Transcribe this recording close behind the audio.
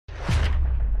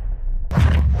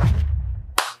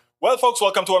Well, folks,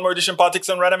 welcome to one more edition of Politics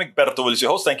and Random. Egberto Willis, your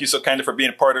host. Thank you so kindly for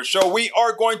being a part of the show. We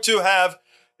are going to have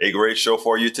a great show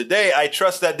for you today. I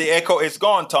trust that the echo is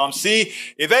gone, Tom C.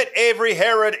 Yvette Avery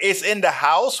Herod is in the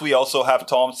house. We also have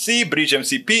Tom C, Bridge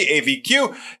MCP,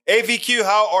 AVQ. AVQ,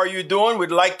 how are you doing? We'd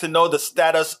like to know the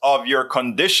status of your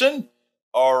condition.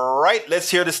 All right, let's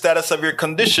hear the status of your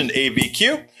condition,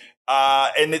 AVQ.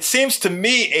 And it seems to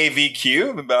me,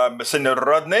 AVQ, Mr.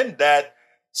 Rodnin, that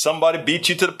somebody beat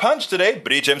you to the punch today.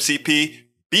 Bridge MCP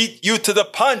beat you to the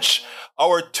punch.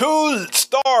 Our two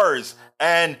stars,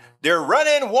 and they're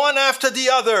running one after the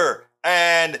other.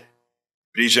 And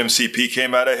Bridge MCP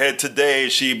came out ahead today.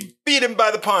 She beat him by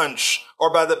the punch,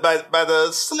 or by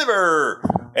the sliver.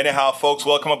 Anyhow, folks,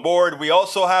 welcome aboard. We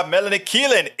also have Melanie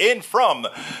Keelan in from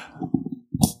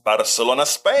Barcelona,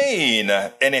 Spain.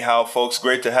 Anyhow, folks,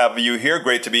 great to have you here.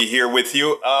 Great to be here with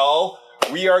you all.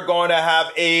 We are going to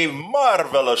have a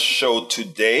marvelous show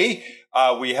today.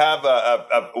 We have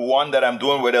one that I'm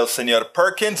doing with El Senor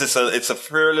Perkins. It's a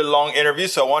fairly long interview,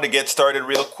 so I want to get started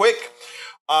real quick.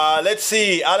 Let's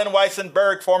see. Alan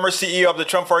Weissenberg, former CEO of the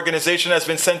Trump Organization, has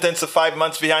been sentenced to 5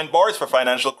 months behind bars for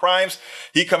financial crimes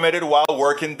he committed while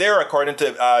working there. According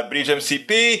to Bridge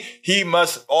MCP, he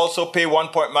must also pay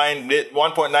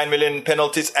 1.9 million in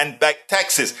penalties and back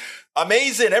taxes.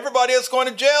 Amazing. Everybody else going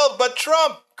to jail but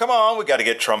Trump. Come on, we got to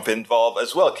get Trump involved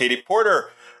as well. Katie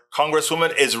Porter,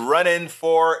 Congresswoman, is running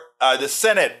for the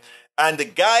Senate. And the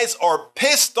guys are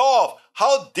pissed off.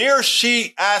 How dare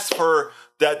she ask for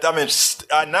that?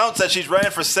 Announce that she's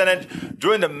running for Senate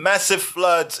during the massive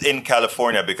floods in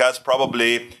California, because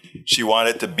probably she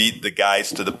wanted to beat the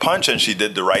guys to the punch, and she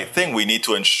did the right thing. We need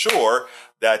to ensure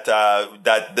that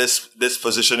this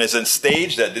position isn't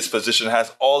staged, that this position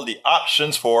has all the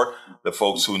options for the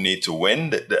folks who need to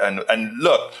win. And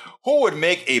look, who would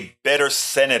make a better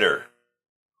senator?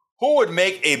 Who would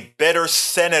make a better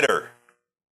senator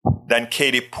than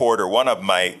Katie Porter, one of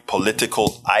my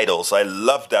political idols? I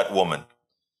love that woman.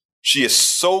 She is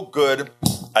so good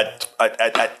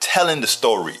at telling the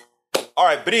story. All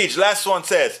right, Bridge, last one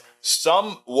says,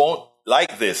 some won't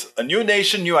like this. A new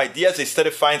nation, new ideas. A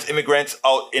study finds immigrants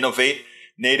out-innovate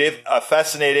native. A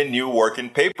fascinating new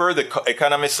working paper. The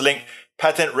Economist linked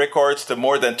patent records to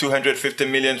more than 250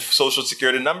 million social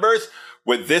security numbers.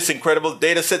 With this incredible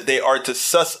data set, they are to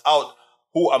suss out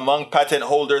who among patent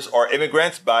holders are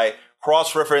immigrants by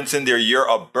cross-referencing their year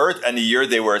of birth and the year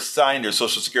they were assigned their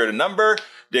social security number.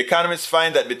 The economists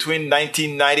find that between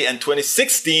 1990 and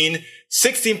 2016,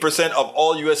 16% of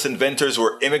all U.S. inventors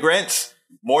were immigrants.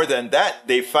 More than that,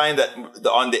 they find that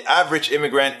on the average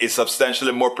immigrant is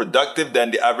substantially more productive than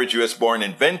the average U.S.-born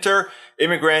inventor.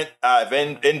 Immigrant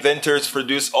inventors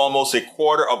produced almost a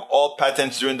quarter of all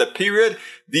patents during the period.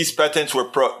 These patents were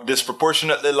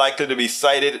disproportionately likely to be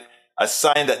cited, a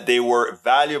sign that they were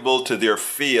valuable to their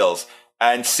fields,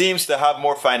 and seems to have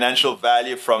more financial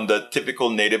value from the typical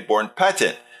native-born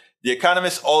patent. The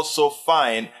economists also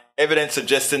find evidence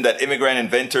suggesting that immigrant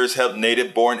inventors help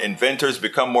native-born inventors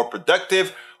become more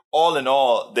productive. All in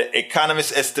all, the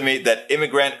economists estimate that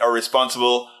immigrants are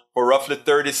responsible for roughly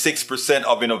 36%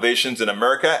 of innovations in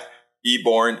America,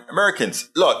 e-born Americans.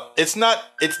 Look, that's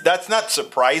not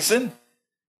surprising,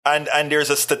 and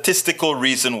there's a statistical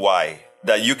reason why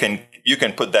that you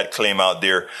can put that claim out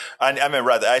there. And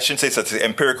I shouldn't say it's an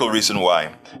empirical reason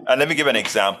why. And let me give an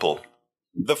example.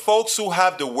 The folks who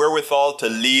have the wherewithal to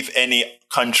leave any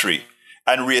country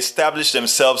and reestablish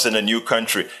themselves in a new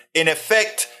country, in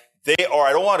effect, they are,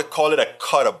 I don't want to call it a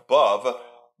cut above.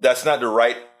 That's not the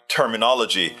right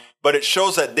terminology, but it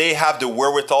shows that they have the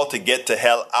wherewithal to get the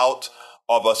hell out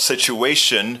of a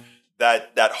situation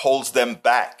that holds them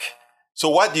back. So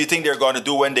what do you think they're going to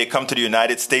do when they come to the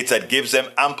United States that gives them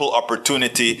ample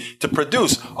opportunity to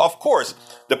produce? Of course,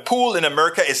 the pool in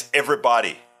America is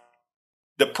everybody.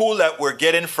 The pool that we're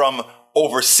getting from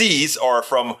overseas or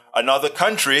from another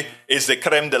country is the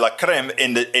creme de la creme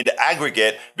in the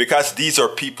aggregate, because these are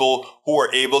people who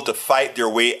are able to fight their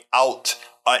way out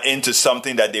into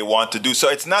something that they want to do. So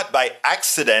it's not by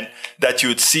accident that you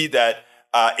would see that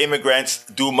immigrants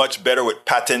do much better with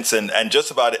patents and just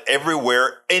about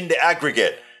everywhere in the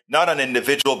aggregate, not on an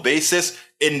individual basis,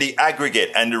 in the aggregate.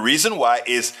 And the reason why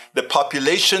is the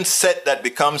population set that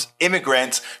becomes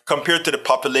immigrants compared to the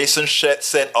population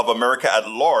set of America at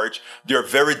large, they're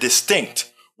very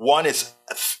distinct. One is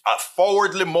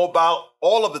forwardly mobile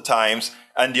all of the times,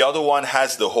 and the other one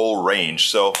has the whole range.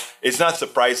 So it's not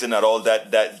surprising at all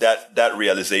that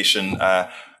realization.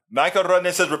 Michael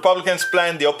Rodney says Republicans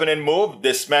plan the opening move,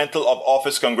 dismantle of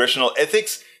office congressional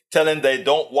ethics, telling they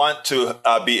don't want to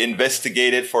be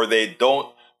investigated for they've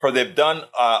done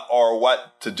or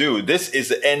what to do. This is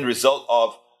the end result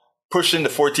of pushing the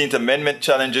 14th Amendment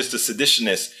challenges to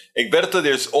seditionists. Egberto,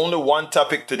 there's only one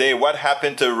topic today. What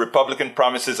happened to Republican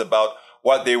promises about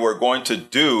what they were going to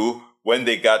do when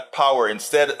they got power?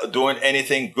 Instead of doing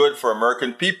anything good for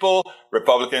American people,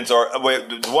 Republicans are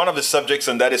one of the subjects,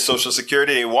 and that is Social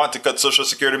Security. They want to cut Social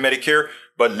Security, Medicare,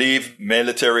 but leave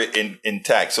military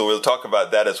intact. So we'll talk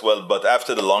about that as well, but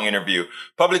after the long interview.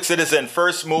 Public Citizen,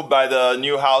 first move by the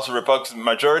new House Republican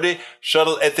majority,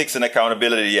 shuttle ethics and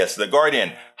accountability. Yes. The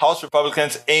Guardian, House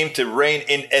Republicans aim to rein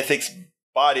in ethics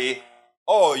body.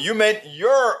 Oh, you meant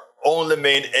your only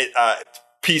main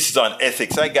pieces on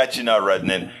ethics. I got you now,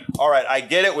 Radnan. All right, I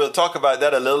get it. We'll talk about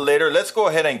that a little later. Let's go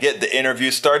ahead and get the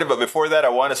interview started. But before that, I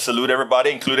want to salute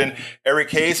everybody, including Eric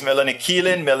Hayes, Melanie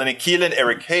Keelan,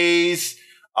 Eric Hayes,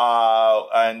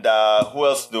 and who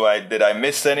else did I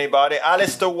miss anybody?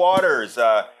 Alistair Waters.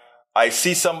 I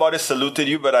see somebody saluted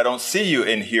you, but I don't see you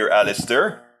in here,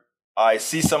 Alistair. I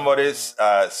see somebody's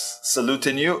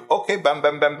saluting you. Okay, bam,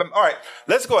 bam, bam, bam. All right,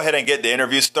 let's go ahead and get the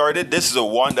interview started. This is a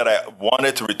one that I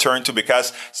wanted to return to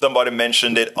because somebody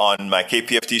mentioned it on my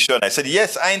KPFT show. And I said,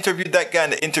 yes, I interviewed that guy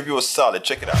and the interview was solid.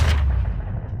 Check it out.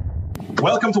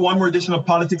 Welcome to one more edition of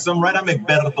Politics Done Right. I'm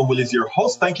Egberto Willies, your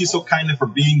host. Thank you so kindly for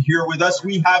being here with us.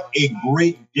 We have a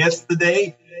great guest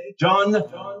today, John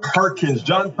Perkins.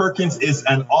 John Perkins is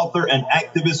an author and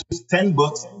activist with 10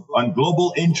 books on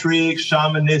global intrigue,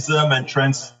 shamanism, and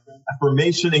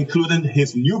transformation, including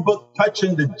his new book,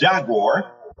 Touching the Jaguar,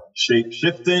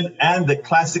 Shape-Shifting, and the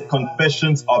classic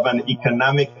Confessions of an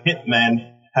Economic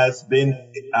Hitman has been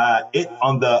it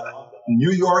on the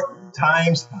New York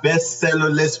Times bestseller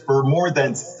list for more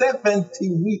than 70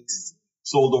 weeks,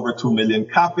 sold over 2 million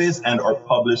copies, and are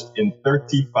published in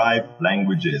 35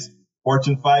 languages.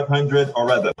 Fortune 500, or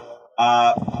rather,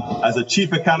 as a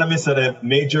chief economist at a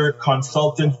major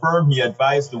consulting firm, he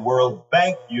advised the World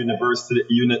Bank,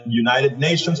 United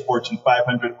Nations, Fortune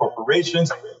 500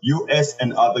 corporations, U.S.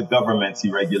 and other governments. He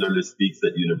regularly speaks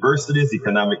at universities,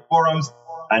 economic forums,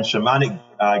 and shamanic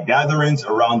gatherings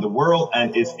around the world,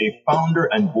 and is a founder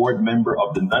and board member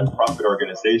of the nonprofit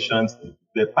organizations,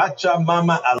 the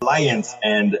Pachamama Alliance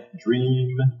and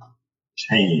Dream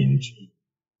Change.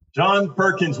 John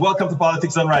Perkins, welcome to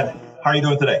Politics Done Right. How are you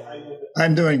doing today?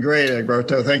 I'm doing great,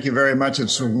 Egberto. Thank you very much.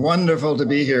 It's wonderful to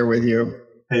be here with you.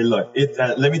 Hey, look,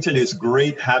 let me tell you, it's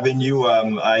great having you.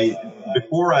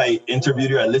 Before I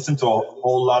interviewed you, I listened to a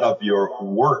whole lot of your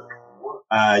work.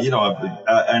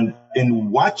 And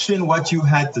in watching what you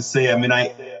had to say, I mean,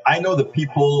 I know the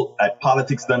people at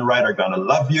Politics Done Right are going to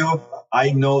love you.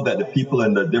 I know that the people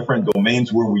in the different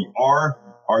domains where we are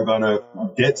going to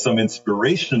get some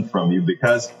inspiration from you,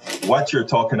 because what you're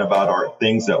talking about are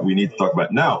things that we need to talk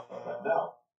about. Now,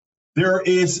 there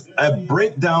is a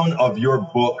breakdown of your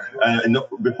book. And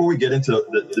before we get into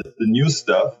the new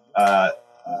stuff,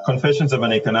 Confessions of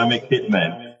an Economic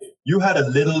Hitman, you had a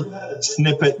little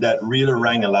snippet that really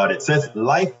rang aloud. It says,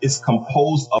 life is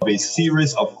composed of a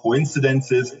series of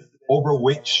coincidences over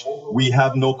which we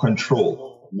have no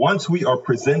control. Once we are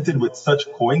presented with such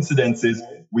coincidences,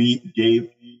 we gave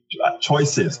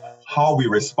choices. How we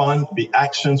respond, the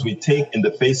actions we take in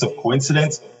the face of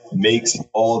coincidence makes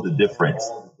all the difference.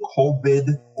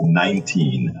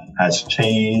 COVID-19 has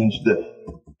changed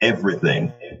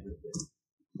everything.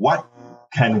 What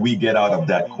can we get out of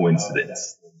that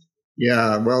coincidence?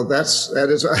 Yeah, well, that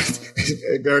is,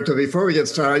 Berto, before we get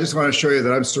started, I just want to show you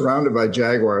that I'm surrounded by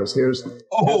jaguars.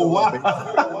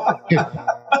 Wow.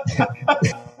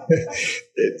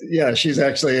 Yeah, she's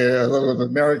actually a little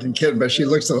American kid, but she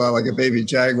looks a lot like a baby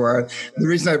jaguar. The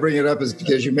reason I bring it up is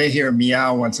because you may hear a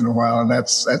meow once in a while, and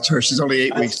that's her. She's only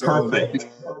 8 weeks old.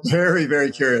 Very,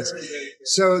 very curious.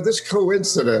 So this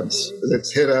coincidence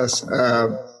that's hit us of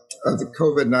the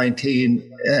COVID-19,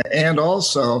 and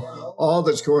also all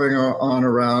that's going on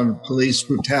around police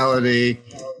brutality,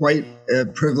 white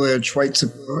privilege,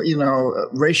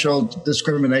 racial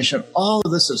discrimination, all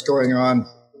of this is going on.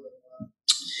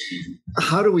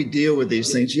 How do we deal with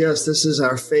these things? Yes, this is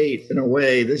our fate in a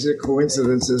way. These are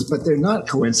coincidences, but they're not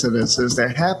coincidences. They're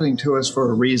happening to us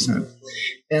for a reason.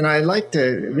 And I like to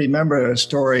remember a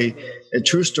story, a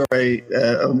true story,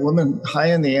 a woman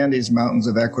high in the Andes Mountains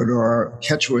of Ecuador,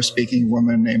 Quechua-speaking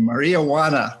woman named Maria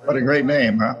Juana. What a great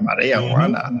name, huh? Maria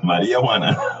Juana. Maria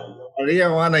Juana. Maria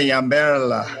Juana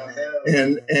Yamberla.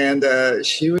 And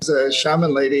she was a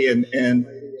shaman lady, and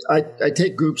I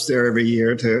take groups there every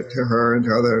year to her and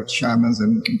to other shamans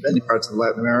in many parts of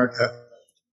Latin America.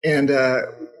 And a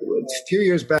few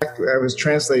years back, I was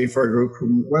translating for a group.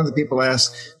 One of the people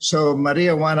asked, so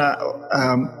Maria Juana,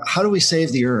 how do we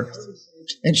save the earth?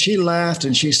 And she laughed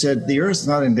and she said, the earth's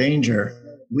not in danger.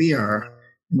 We are.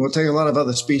 And we'll take a lot of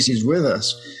other species with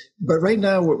us. But right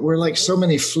now, we're like so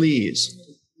many fleas.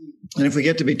 And if we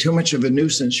get to be too much of a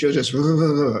nuisance, she'll just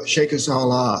shake us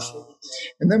all off.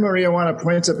 And then Marijuana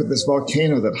points up at this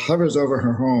volcano that hovers over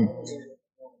her home,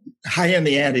 high in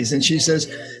the Andes. And she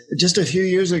says, just a few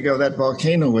years ago, that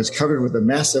volcano was covered with a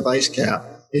massive ice cap.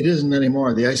 It isn't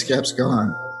anymore. The ice cap's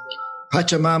gone.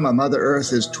 Pachamama, Mother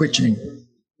Earth, is twitching.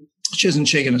 She hasn't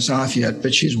shaken us off yet,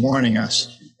 but she's warning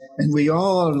us. And we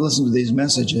all listen to these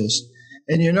messages.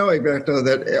 And you know, Egberto,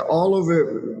 that all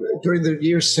over during the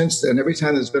years since then, every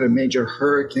time there's been a major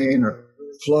hurricane or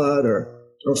flood or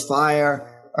fire,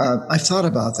 I've thought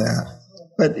about that.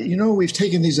 But, you know, we've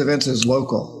taken these events as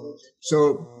local.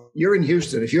 So you're in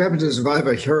Houston. If you happen to survive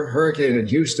a hurricane in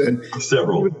Houston,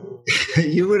 several,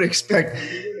 you would expect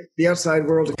the outside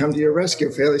world to come to your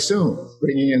rescue fairly soon,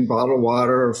 bringing in bottled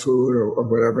water or food or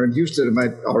whatever. In Houston, it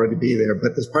might already be there,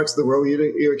 but there's parts of the world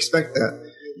you expect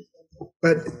that.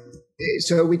 But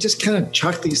so we just kind of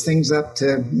chalk these things up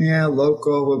to,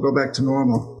 local, we'll go back to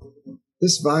normal.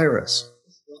 This virus,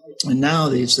 and now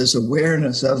this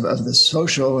awareness of the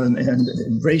social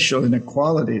and racial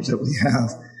inequalities that we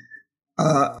have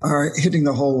are hitting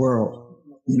the whole world.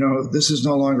 You know, this is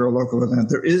no longer a local event.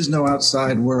 There is no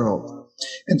outside world.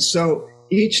 And so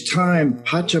each time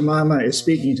Pachamama is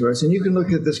speaking to us, and you can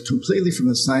look at this completely from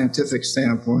the scientific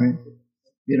standpoint,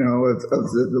 you know,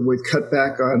 we've cut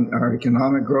back on our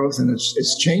economic growth, and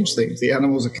it's changed things. The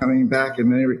animals are coming back,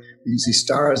 and you can see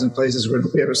stars in places where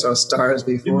we ever saw stars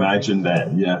before. Imagine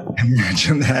that, yeah.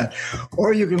 Imagine that.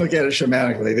 Or you can look at it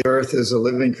shamanically. The earth is a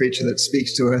living creature that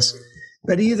speaks to us.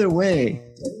 But either way,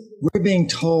 we're being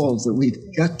told that we've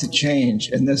got to change,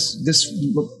 and this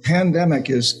pandemic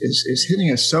is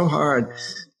hitting us so hard.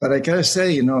 But I got to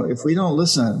say, you know, if we don't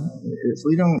listen,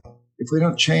 if we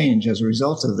don't change as a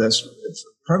result of this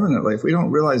permanently, if we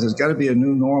don't realize there's got to be a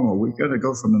new normal, we've got to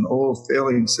go from an old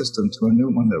failing system to a new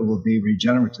one that will be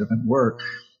regenerative and work,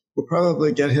 we'll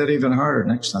probably get hit even harder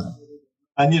next time.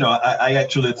 And, you know, I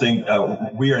actually think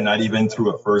we are not even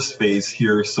through a first phase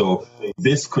here, so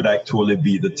this could actually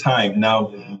be the time.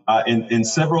 Now, in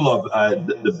several of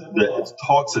the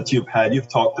talks that you've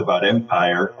talked about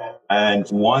empire, and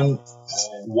one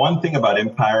thing about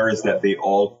empire is that they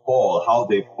all fall. How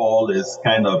they fall is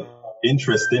kind of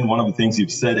interesting. One of the things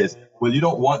you've said is, well, you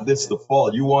don't want this to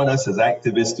fall. You want us as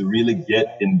activists to really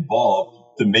get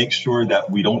involved to make sure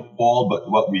that we don't fall, but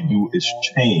what we do is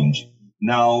change.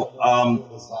 Now,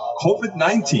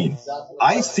 COVID-19,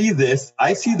 I see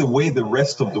the way the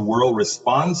rest of the world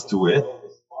responds to it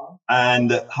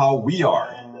and how we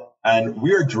are. And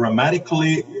we're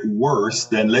dramatically worse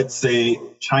than, let's say,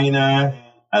 China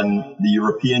and the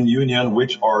European Union,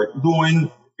 which are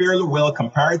doing fairly well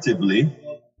comparatively.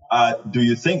 Do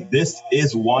you think this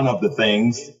is one of the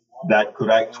things that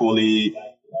could actually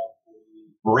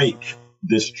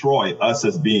destroy us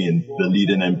as being the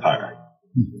leading empire?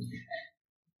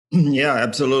 Yeah,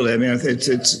 absolutely. I mean,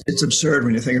 it's absurd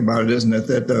when you think about it, isn't it?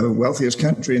 That the wealthiest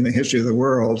country in the history of the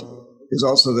world is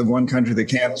also the one country that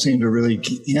can't seem to really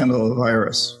handle the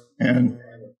virus. And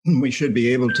we should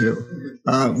be able to.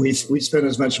 We spend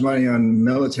as much money on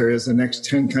military as the next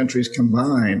 10 countries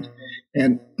combined.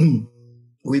 And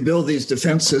we build these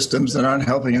defense systems that aren't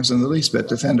helping us in the least bit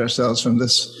defend ourselves from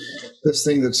this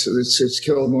thing that's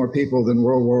killed more people than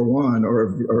World War I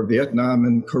or Vietnam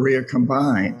and Korea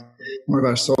combined. More of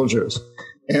our soldiers.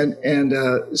 And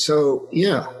so,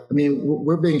 yeah, I mean,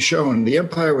 we're being shown the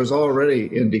empire was already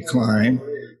in decline.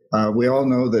 We all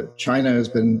know that China has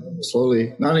been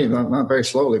slowly, not very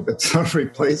slowly, but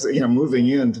replacing, moving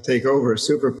in to take over a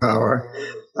superpower.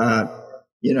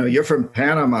 You're from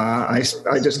Panama. I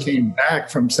just came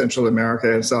back from Central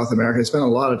America and South America. I spent a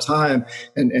lot of time,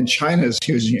 and China is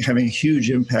having a huge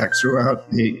impact throughout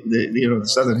the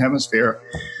Southern Hemisphere.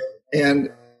 And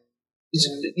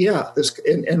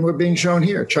and we're being shown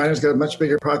here. China's got a much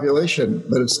bigger population,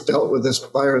 but it's dealt with this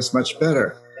virus much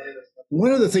better.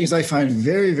 One of the things I find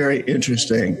very, very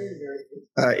interesting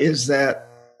is that,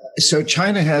 so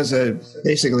China has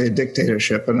basically a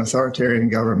dictatorship, an authoritarian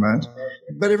government,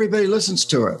 but everybody listens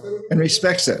to it and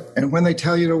respects it. And when they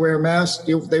tell you to wear masks,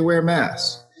 they wear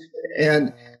masks.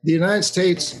 And the United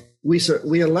States,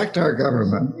 we elect our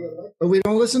government, but we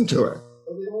don't listen to it.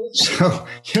 So,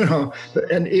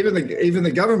 and even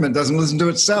the government doesn't listen to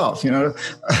itself.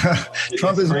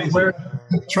 Trump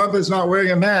is not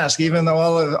wearing a mask, even though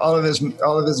all of his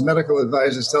medical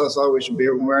advisors tell us all we should be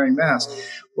wearing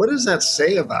masks. What does that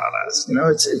say about us?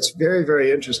 It's very,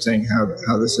 very interesting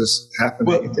how this is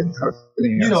happening.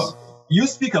 Well, you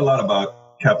speak a lot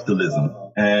about capitalism,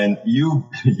 and you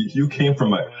came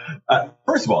from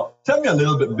first of all, tell me a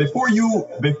little bit before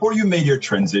you made your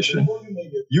transition.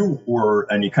 you were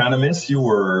an economist. You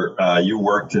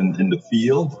worked in the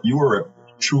field. You were a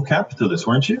true capitalist,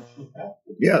 weren't you?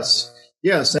 Yes.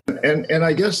 Yes, and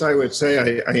I guess I would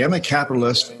say I am a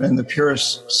capitalist in the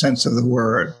purest sense of the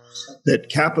word. That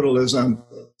capitalism,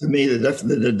 to me,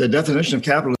 the definition of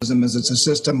capitalism is it's a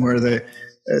system where the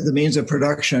means of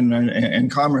production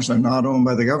and commerce are not owned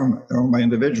by the government; they're owned by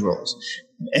individuals,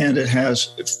 and it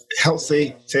has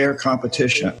healthy, fair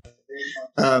competition.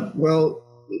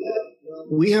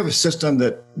 We have a system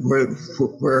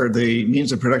where the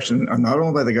means of production are not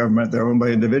owned by the government, they're owned by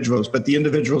individuals, but the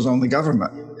individuals own the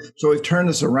government. So we've turned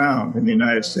this around in the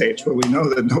United States, where we know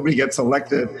that nobody gets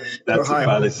elected. That's the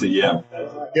policy, yeah.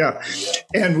 Yeah,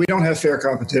 and we don't have fair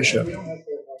competition.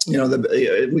 You know,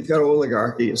 we've got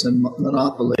oligarchies and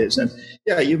monopolies, and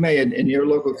you may in your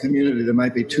local community there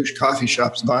might be two coffee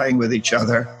shops vying with each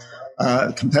other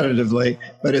competitively,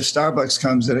 but if Starbucks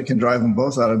comes in, it can drive them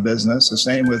both out of business. The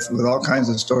same with all kinds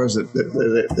of stores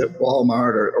that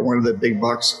Walmart or one of the big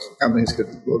box companies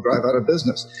will drive out of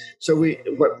business. So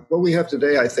what we have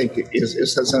today, I think,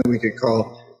 is something we could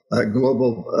call a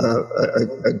global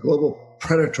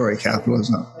predatory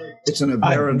capitalism. It's an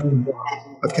aberrant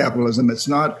of capitalism. It's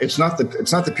not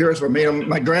the purest form.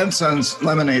 My grandson's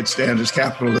lemonade stand is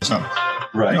capitalism.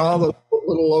 Right. And all the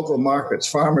little local markets,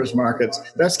 farmers markets,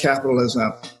 that's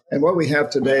capitalism. And what we have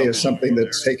today is something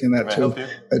that's taken that to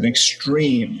an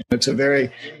extreme. It's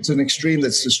an extreme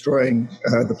that's destroying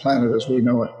the planet as we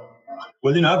know it.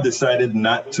 Well, I've decided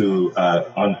not to,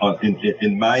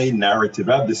 in my narrative,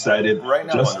 I've decided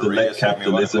just to let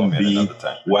capitalism be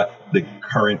what the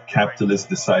current capitalists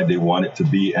decide they want it to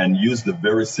be, and use the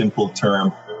very simple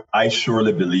term, I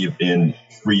surely believe in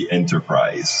free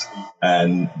enterprise.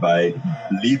 And by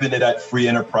leaving it at free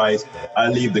enterprise, I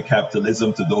leave the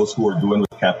capitalism to those who are doing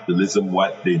with capitalism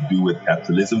what they do with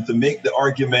capitalism, to make the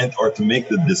argument or to make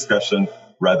the discussion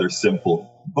rather simple.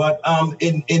 But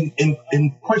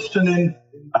in questioning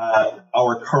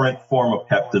our current form of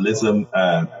capitalism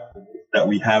that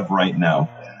we have right now,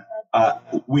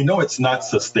 we know it's not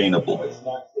sustainable.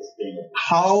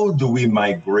 How do we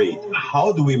migrate?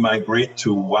 How do we migrate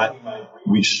to what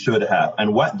we should have?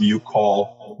 And what do you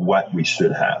call what we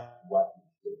should have?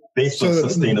 Based on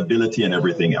sustainability and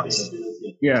everything else.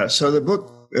 Yeah, so the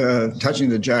book, Touching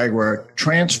the Jaguar,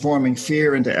 Transforming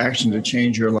Fear into Action to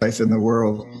Change Your Life in the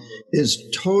World, is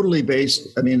totally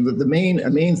based, a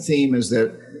main theme is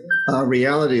that our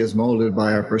reality is molded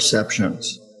by our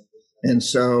perceptions. And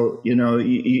so,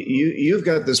 you've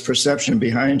got this perception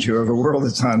behind you of a world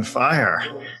that's on fire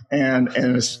and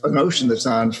it's an ocean that's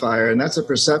on fire. And that's a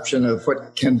perception of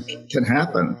what can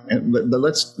happen. But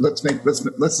let's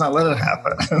not let it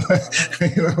happen.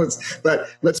 But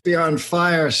let's be on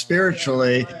fire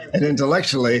spiritually and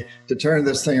intellectually to turn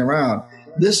this thing around.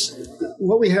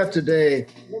 What we have today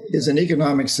is an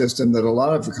economic system that a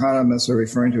lot of economists are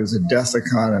referring to as a death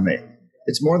economy.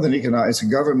 It's more than economic. It's a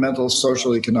governmental,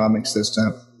 social economic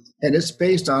system. And it's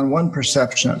based on one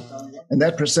perception. And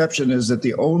that perception is that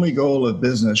the only goal of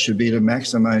business should be to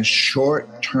maximize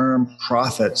short-term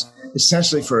profits,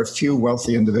 essentially for a few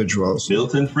wealthy individuals.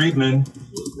 Milton Friedman.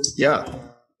 Yeah,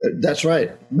 that's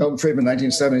right. Milton Friedman,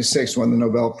 1976, won the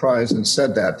Nobel Prize and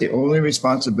said that the only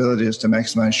responsibility is to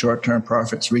maximize short-term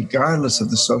profits, regardless of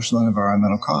the social and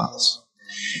environmental costs.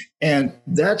 And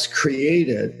that's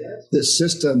created this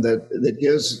system that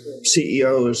gives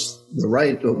CEOs the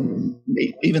right,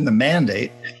 even the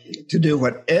mandate, to do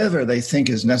whatever they think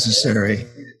is necessary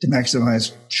to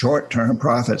maximize short-term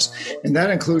profits. And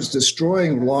that includes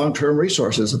destroying long-term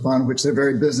resources upon which their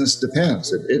very business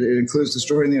depends. It includes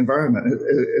destroying the environment.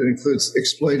 It includes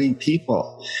exploiting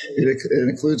people. It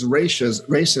includes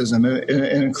racism.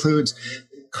 It includes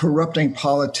corrupting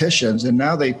politicians, and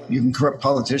now you can corrupt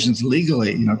politicians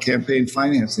legally. Campaign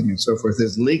financing and so forth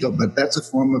is legal, but that's a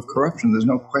form of corruption. There's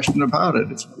no question about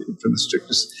it. It's from the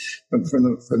strictest, from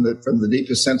the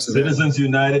deepest sense of Citizens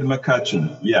United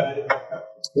McCutcheon. Yeah.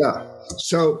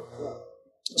 So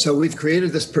we've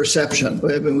created this perception.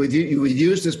 We've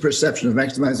used this perception of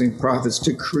maximizing profits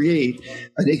to create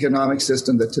an economic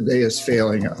system that today is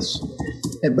failing us.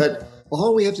 But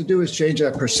all we have to do is change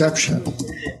our perception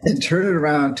and turn it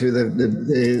around to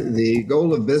the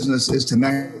goal of business is to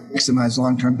maximize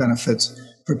long-term benefits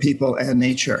for people and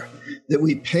nature. That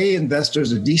we pay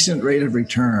investors a decent rate of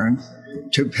return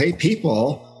to pay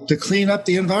people to clean up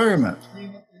the environment,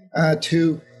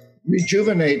 to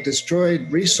rejuvenate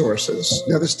destroyed resources,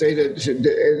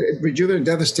 rejuvenate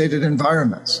devastated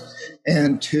environments,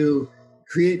 and to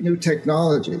create new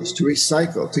technologies, to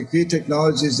recycle, to create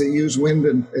technologies that use wind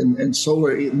and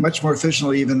solar much more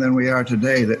efficiently even than we are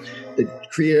today, that that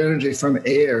create energy from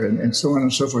air and so on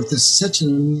and so forth. There's such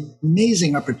an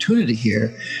amazing opportunity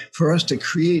here for us to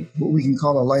create what we can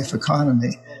call a life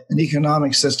economy, an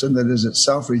economic system that is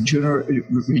itself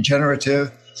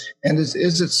regenerative and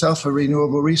is itself a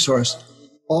renewable resource.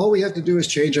 All we have to do is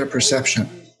change our perception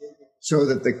so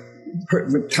that the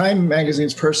Time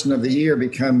Magazine's Person of the Year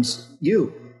becomes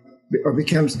you, or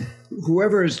becomes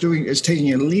whoever is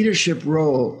taking a leadership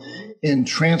role in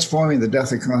transforming the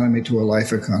death economy to a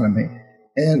life economy.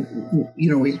 And,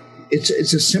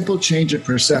 it's a simple change of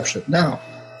perception. Now,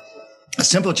 a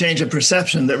simple change of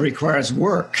perception that requires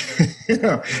work,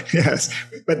 yes.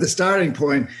 But the starting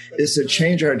point is to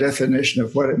change our definition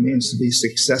of what it means to be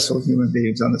successful human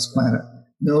beings on this planet.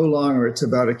 No longer it's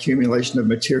about accumulation of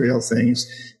material things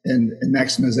and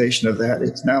maximization of that.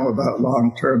 It's now about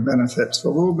long-term benefits,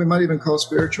 or what we might even call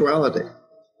spirituality.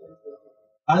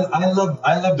 I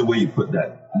love the way you put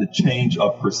that, the change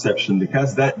of perception,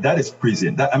 because that is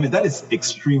prescient. That is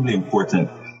extremely important.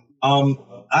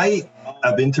 I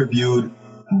have interviewed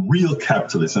real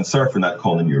capitalists, and sorry for not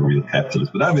calling you a real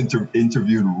capitalist, but I've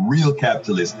interviewed real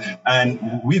capitalists,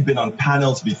 and we've been on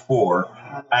panels before.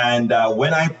 And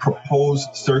when I propose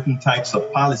certain types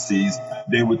of policies,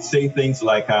 they would say things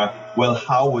like, well,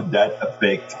 how would that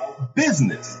affect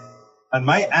business? And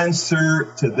my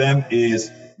answer to them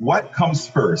is, what comes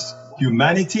first,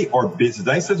 humanity or business?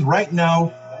 I said, right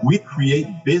now, we create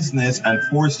business and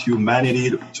force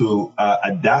humanity to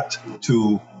adapt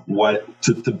to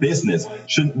business.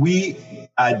 Should we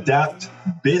adapt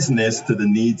business to the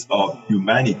needs of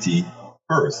humanity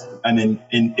first? And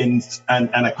and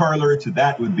a corollary to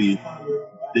that would be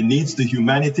the needs to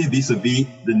humanity vis-a-vis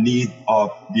the need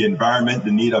of the environment,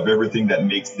 the need of everything that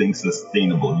makes things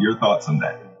sustainable. Your thoughts on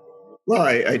that? Well,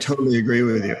 I totally agree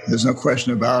with you. There's no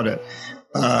question about it.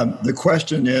 The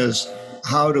question is,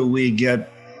 how do we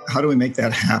make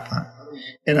that happen?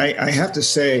 And I have to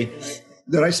say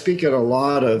that I speak at a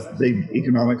lot of the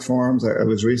economic forums. I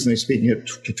was recently speaking at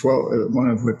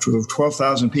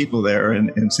 12,000 people there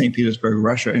in St. Petersburg,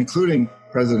 Russia, including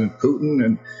President Putin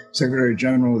and Secretary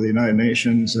General of the United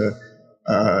Nations,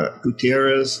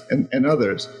 Guterres, and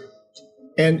others.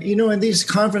 And, in these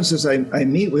conferences, I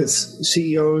meet with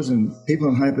CEOs and people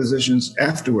in high positions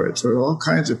afterwards. There are all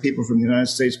kinds of people from the United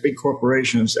States, big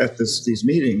corporations at these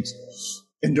meetings.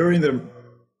 And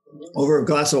over a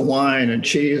glass of wine and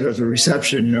cheese as a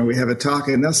reception, we have a talk,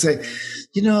 and they'll say,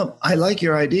 I like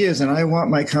your ideas and I want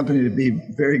my company to be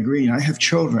very green. I have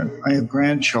children. I have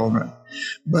grandchildren.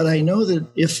 But I know that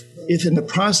if in the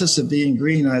process of being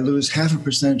green, I lose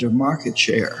 0.5% of market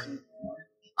share,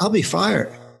 I'll be fired.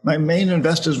 My main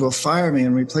investors will fire me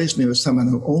and replace me with someone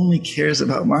who only cares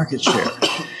about market share.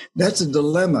 That's a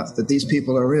dilemma that these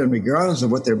people are in, regardless of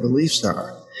what their beliefs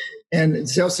are. And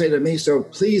they'll say to me, so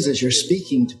please, as you're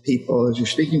speaking to people, as you're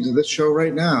speaking to this show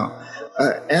right now,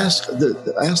 ask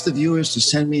the viewers to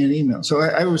send me an email. So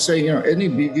I would say, any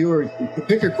viewer,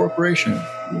 pick a corporation,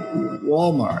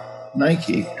 Walmart,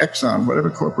 Nike, Exxon, whatever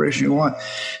corporation you want,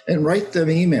 and write them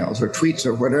emails or tweets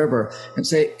or whatever and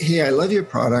say, hey, I love your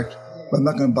product, but I'm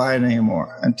not going to buy it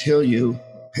anymore until you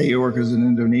pay your workers in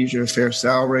Indonesia a fair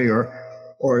salary,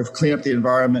 or if clean up the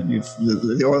environment,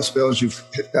 the oil spills you've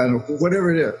hit down,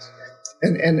 whatever it is.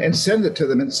 And send it to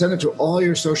them, and send it to all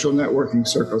your social networking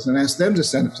circles, and ask them to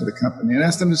send it to the company, and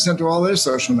ask them to send it to all their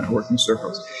social networking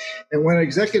circles. And when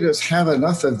executives have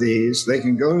enough of these, they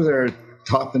can go to their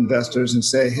top investors and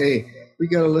say, hey, we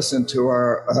got to listen to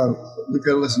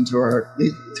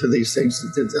these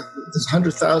things. There's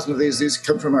 100,000 of these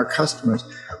come from our customers.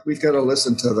 We've got to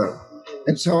listen to them.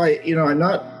 And so I'm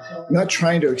not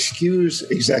trying to excuse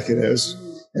executives.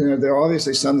 And there are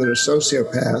obviously some that are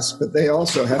sociopaths, but they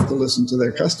also have to listen to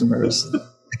their customers.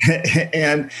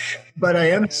 But I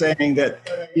am saying that,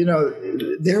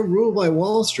 they're ruled by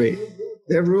Wall Street.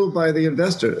 They're ruled by the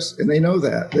investors, and they know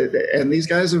that. And these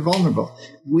guys are vulnerable.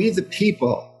 We, the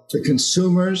people, the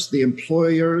consumers, the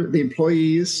employees,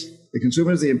 the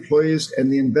consumers, the employees,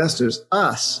 and the investors,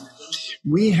 us,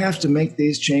 we have to make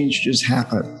these changes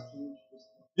happen.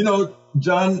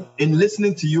 John, in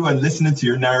listening to you and listening to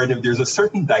your narrative, there's a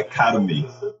certain dichotomy.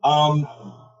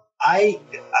 I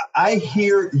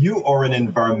hear you are an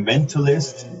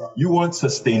environmentalist. You want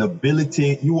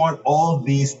sustainability. You want all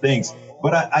these things.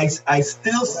 But I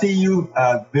still see you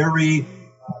very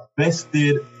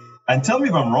vested, and tell me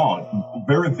if I'm wrong,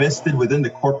 very vested within the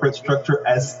corporate structure,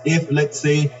 as if, let's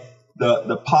say,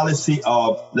 the policy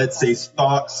of, let's say,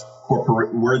 stocks,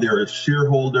 where there are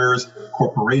shareholders,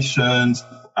 corporations,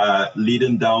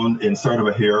 leading down in sort of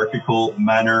a hierarchical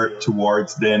manner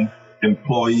towards then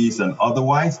employees and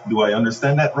otherwise. Do I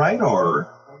understand that right? Or?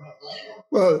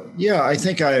 Well, yeah, I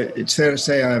think it's fair to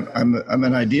say I'm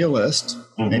an idealist,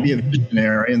 maybe a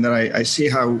visionary, and that I see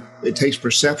how it takes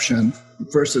perception.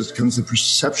 First, it comes the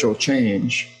perceptual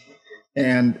change,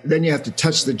 and then you have to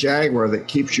touch the jaguar that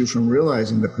keeps you from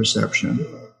realizing the perception.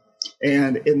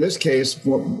 And in this case,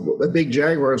 the big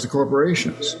jaguar is the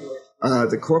corporations.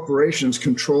 The corporations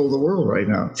control the world right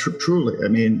now, truly. I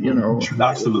mean,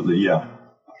 Absolutely, yeah.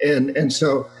 And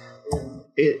so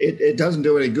it doesn't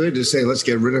do any good to say, let's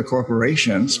get rid of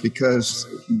corporations, because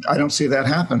I don't see that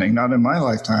happening, not in my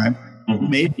lifetime.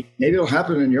 Maybe it'll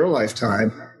happen in your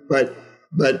lifetime, but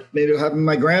maybe it'll happen in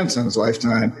my grandson's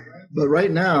lifetime. But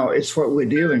right now, it's what we're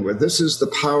dealing with. This is the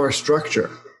power structure.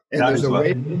 And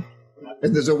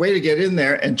there's a way to get in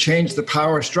there and change the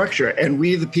power structure. And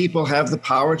we, the people, have the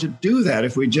power to do that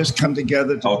if we just come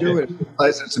together to do it.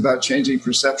 It's about changing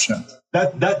perception.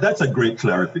 That's a great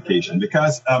clarification,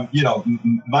 because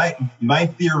my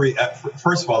theory.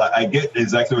 First of all, I get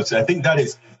exactly what you're saying. I think that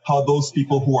is how those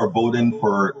people who are voting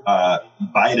for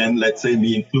Biden, let's say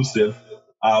me inclusive,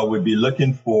 would be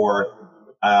looking for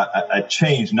a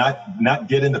change, not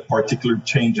getting the particular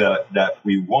change that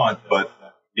we want, but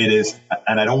it is,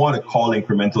 and I don't want to call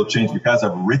incremental change because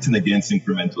I've written against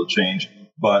incremental change,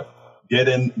 but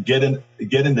getting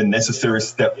the necessary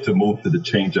step to move to the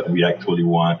change that we actually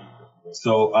want.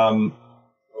 So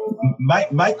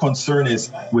my concern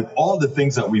is, with all the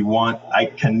things that we want, I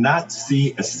cannot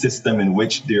see a system in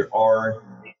which there are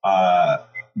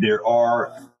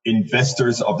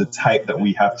investors of the type that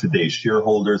we have today,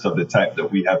 shareholders of the type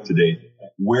that we have today,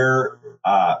 where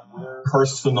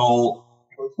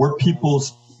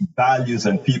people's values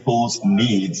and people's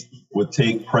needs would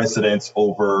take precedence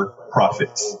over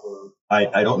profits.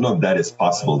 I don't know if that is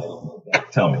possible.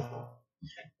 Tell me.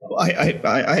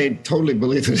 I totally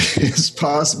believe it is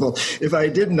possible. If I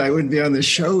didn't, I wouldn't be on the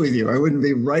show with you. I wouldn't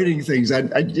be writing things.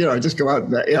 I'd just go out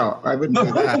and, I wouldn't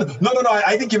do that. No.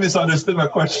 I think you misunderstood my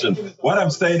question. What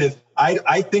I'm saying is,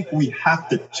 I think we have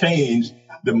to change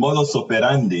the modus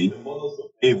operandi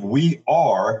if we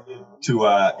are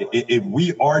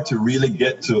to really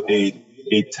get to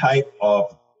a type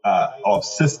of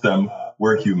system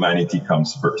where humanity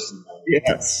comes first.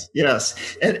 Yes.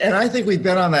 And I think we've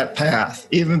been on that path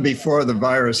even before the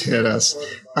virus hit us.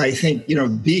 I think,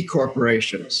 B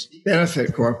corporations,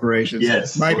 benefit corporations.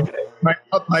 Yes.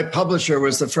 My publisher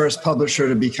was the first publisher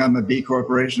to become a B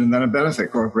corporation and then a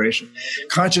benefit corporation.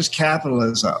 Conscious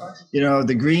capitalism,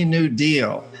 the Green New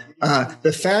Deal.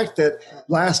 The fact that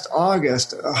last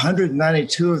August,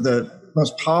 192 of the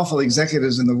most powerful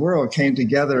executives in the world came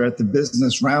together at the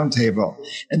Business Roundtable,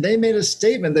 and they made a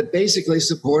statement that basically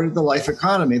supported the life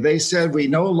economy. They said we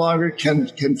no longer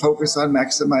can focus on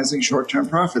maximizing short-term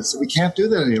profits. We can't do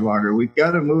that any longer. We've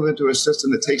got to move into a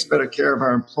system that takes better care of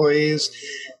our employees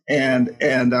and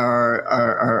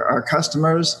our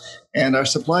customers and our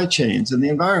supply chains and the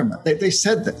environment. They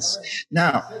said this.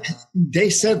 Now, they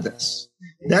said this.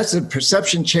 That's a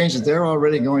perception change that they're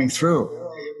already going through.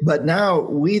 But now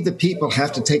we, the people,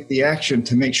 have to take the action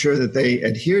to make sure that they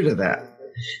adhere to that.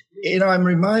 I'm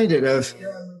reminded of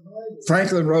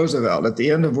Franklin Roosevelt at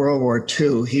the end of World War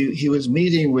II. He was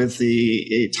meeting with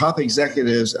the top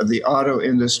executives of the auto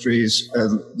industry's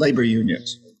labor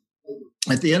unions.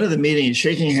 At the end of the meeting, he's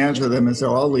shaking hands with them as they're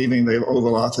all leaving the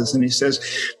Oval Office. And he says,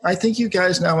 I think you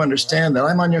guys now understand that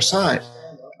I'm on your side.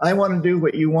 I want to do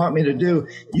what you want me to do.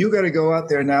 You got to go out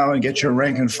there now and get your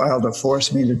rank and file to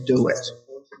force me to do it,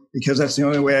 because that's the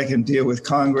only way I can deal with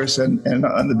Congress and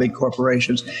the big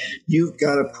corporations. You've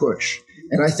got to push.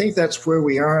 And I think that's where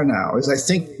we are now, is I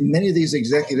think many of these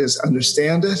executives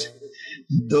understand it.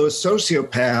 Those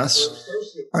sociopaths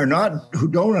who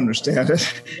don't understand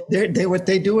it. What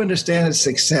they do understand is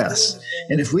success.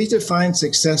 And if we define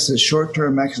success as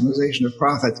short-term maximization of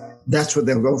profit, that's what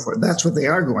they'll go for. That's what they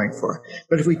are going for.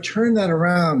 But if we turn that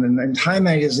around, and Time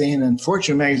Magazine and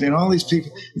Fortune Magazine, all these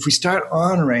people, if we start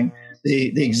honoring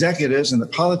the executives and the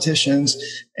politicians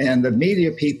and the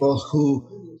media people who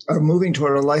are moving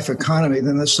toward a life economy,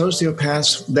 then the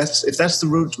sociopaths, if that's the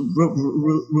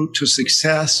route to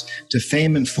success, to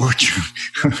fame and fortune,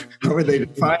 however they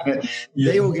define it,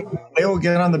 they will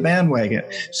get on the bandwagon.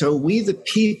 So we, the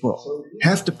people,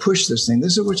 have to push this thing.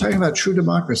 We're talking about true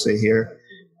democracy here,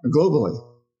 globally.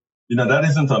 That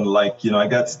isn't unlike, I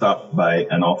got stopped by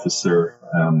an officer,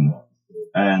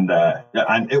 and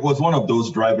it was one of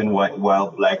those driving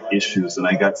while black issues. And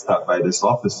I got stopped by this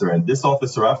officer. And this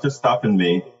officer, after stopping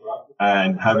me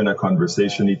and having a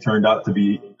conversation, he turned out to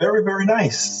be very, very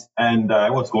nice. And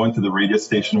I was going to the radio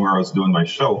station where I was doing my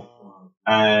show.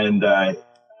 And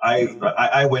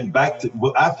I went back to,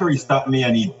 well, after he stopped me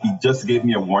and he just gave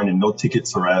me a warning, no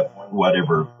tickets or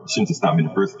whatever. Shouldn't have stopped me in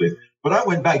the first place. But I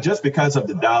went back just because of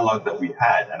the dialogue that we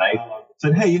had. And I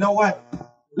said, hey, you know what?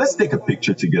 Let's take a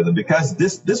picture together, because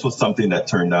this was something that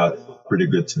turned out pretty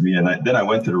good to me. And then I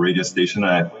went to the radio station.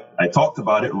 I talked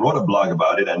about it, wrote a blog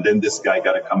about it. And then this guy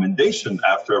got a commendation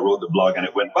after I wrote the blog and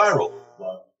it went viral.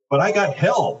 But I got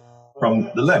hell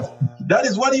from the left. That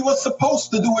is what he was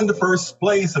supposed to do in the first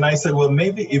place. And I said, well,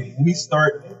 maybe if we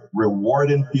start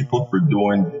rewarding people for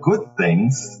doing good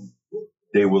things,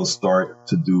 they will start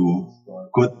to do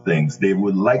good things. They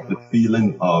would like the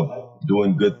feeling of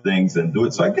doing good things and do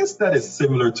it. So I guess that is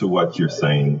similar to what you're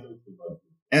saying.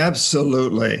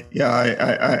 Absolutely. Yeah,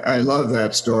 I love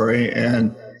that story.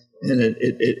 And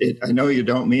it I know you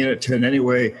don't mean it to in any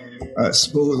way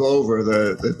smooth over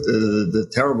the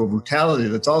terrible brutality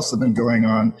that's also been going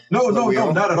on. No,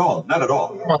 not at all. Not at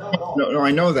all. No,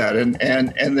 I know that.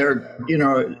 And they're, you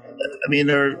know, I mean,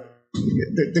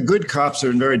 the good cops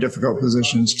are in very difficult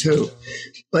positions too.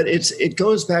 But it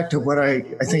goes back to what I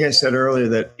think I said earlier,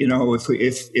 that, you know,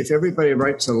 if everybody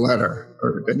writes a letter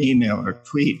or an email or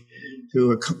tweet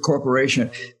to a corporation,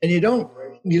 and you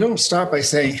don't start by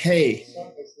saying, hey,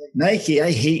 Nike,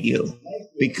 I hate you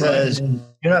because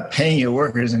you're not paying your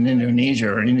workers in Indonesia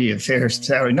or India fair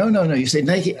salary. No. You say,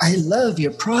 Nike, I love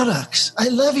your products.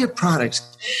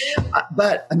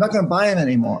 But I'm not going to buy them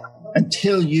anymore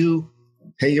until you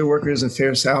pay your workers a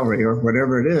fair salary or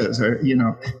whatever it is. Or, you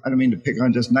know, I don't mean to pick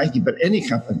on just Nike, but any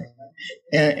company.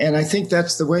 And I think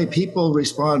that's the way people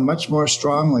respond much more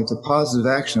strongly to positive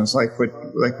actions like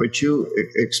what you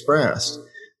expressed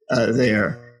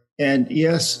there. And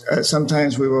yes,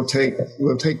 sometimes we'll take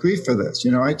grief for this.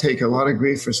 You know, I take a lot of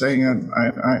grief for saying,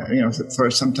 for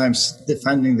sometimes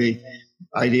defending the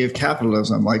idea of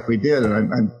capitalism like we did.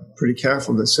 And I'm pretty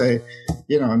careful to say,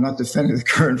 you know, I'm not defending the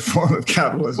current form of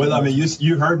capitalism. Well, I mean,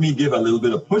 you heard me give a little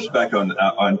bit of pushback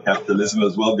on capitalism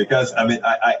as well, because I mean,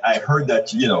 I heard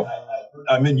that, you know,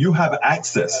 I mean, you have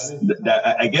access.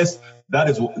 I guess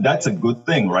that's a good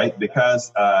thing, right?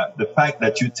 Because the fact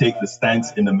that you take the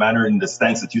stance in the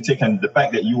stance that you take, and the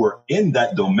fact that you are in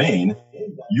that domain,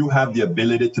 you have the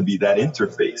ability to be that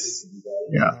interface.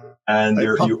 Yeah. And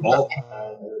you all.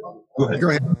 Go ahead. Go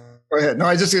ahead. No,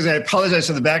 I just going to say, I apologize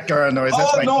for the background noise.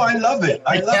 That's I love it.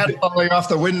 I love it. Falling off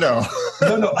the window.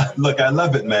 No. Look, I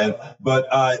love it, man. But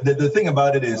the thing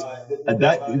about it is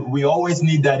that we always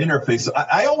need that interface. So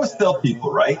I always tell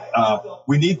people, right?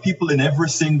 We need people in every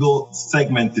single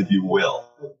segment, if you will.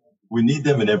 We need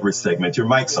them in every segment. Your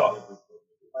mic's off.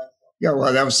 Yeah,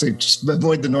 well, that was to just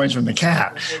avoid the noise from the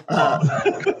cat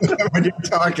when you're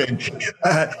talking.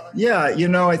 Yeah, you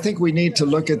know, I think we need to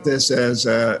look at this as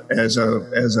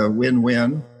a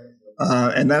win-win,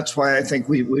 and that's why I think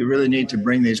we really need to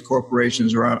bring these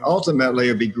corporations around. Ultimately,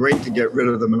 it'd be great to get rid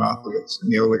of the monopolies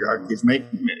and the oligarchies.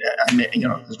 You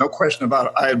know, there's no question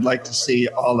about it. I'd like to see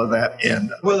all of that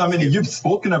end. Well, I mean, you've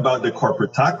spoken about the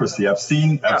corporatocracy. I've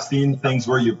seen things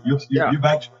where you've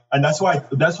actually. And that's why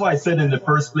I said in the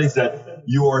first place that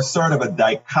you are sort of a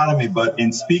dichotomy, but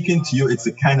in speaking to you, it's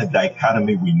the kind of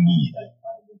dichotomy we need.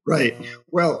 Right.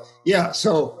 Well, yeah.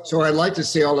 So I'd like to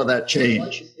see all of that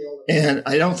change. And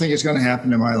I don't think it's going to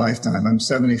happen in my lifetime. I'm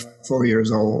 74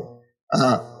 years old.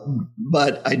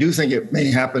 But I do think it may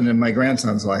happen in my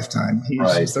grandson's lifetime.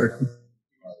 He's 13.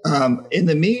 In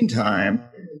the meantime,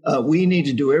 we need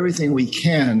to do everything we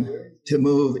can to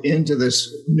move into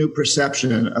this new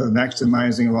perception of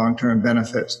maximizing long-term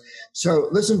benefits. So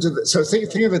think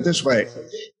of it this way.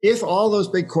 If all those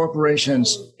big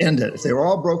corporations ended, if they were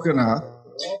all broken up,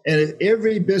 and if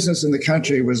every business in the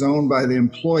country was owned by the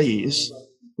employees,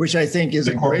 which I think is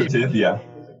a great idea.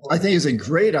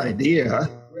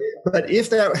 But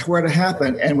if that were to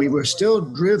happen and we were still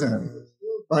driven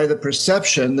by the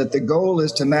perception that the goal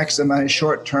is to maximize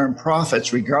short-term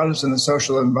profits, regardless of the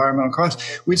social and environmental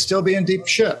costs, we'd still be in deep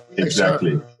shit.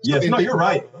 Exactly. Yes. No, you're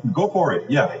right. Go for it.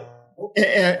 Yeah.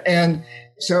 And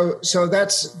so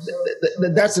that's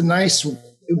a nice.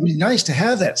 It would be nice to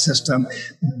have that system,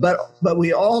 but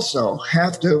we also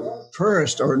have to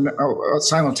first or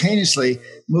simultaneously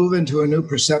move into a new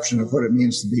perception of what it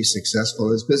means to be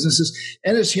successful as businesses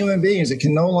and as human beings. It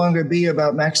can no longer be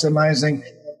about maximizing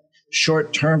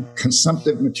short-term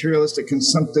materialistic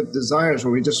consumptive desires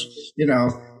where we just, you know,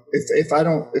 if I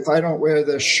don't wear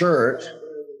this shirt,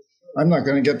 I'm not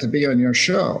going to get to be on your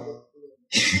show.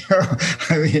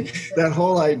 I mean, that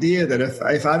whole idea that if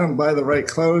I don't buy the right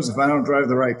clothes, if I don't drive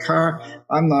the right car,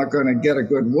 I'm not going to get a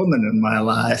good woman in my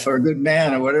life or a good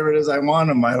man or whatever it is I want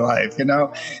in my life,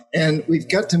 And we've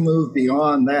got to move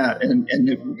beyond that. And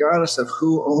regardless of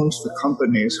who owns the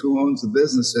companies, who owns the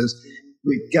businesses,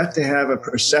 we've got to have a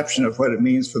perception of what it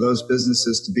means for those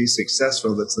businesses to be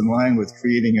successful that's in line with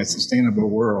creating a sustainable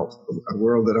world, a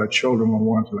world that our children will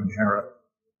want to inherit.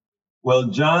 Well,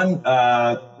 John,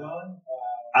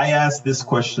 I ask this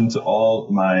question to all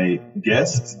my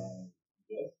guests.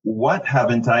 What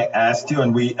haven't I asked you?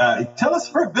 And tell us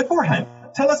beforehand,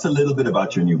 tell us a little bit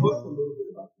about your new book.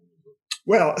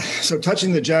 Well, so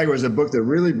Touching the Jaguar is a book that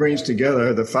really brings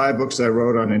together the 5 books I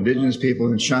wrote on indigenous people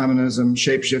and shamanism,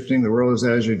 shape-shifting, the world is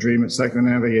as you dream it,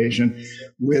 psychonavigation,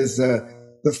 with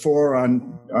the 4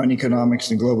 on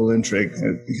economics and global intrigue,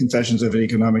 Confessions of an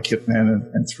Economic Hitman,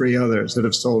 and 3 others that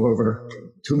have sold over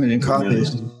 2 million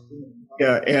copies.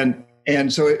 Yeah,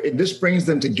 and so this brings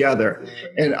them together.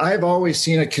 And I've always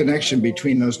seen a connection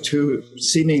between those 2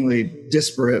 seemingly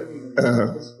disparate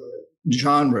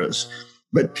genres.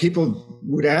 But people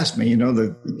would ask me,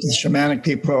 the shamanic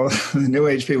people, the New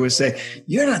Age people would say,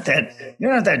 "You're not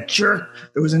that jerk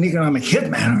that was an economic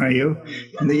hitman, are you?"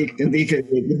 And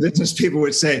the business people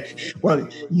would say, "Well,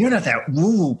 you're not that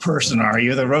woo-woo person, are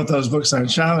you, that wrote those books on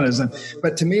shamanism?"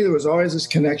 But to me, there was always this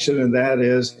connection, and that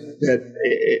is that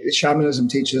shamanism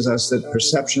teaches us that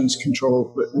perceptions can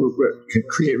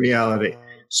create reality.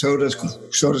 So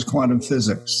does quantum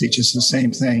physics, teaches the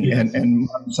same thing, and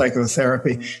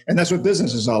psychotherapy. And that's what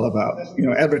business is all about.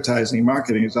 Advertising,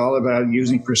 marketing is all about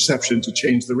using perception to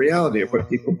change the reality of what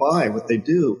people buy, what they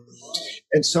do.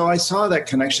 And so I saw that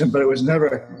connection, but it was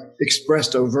never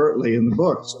expressed overtly in the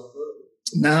books.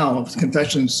 Now,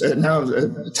 Touching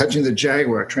the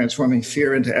Jaguar, transforming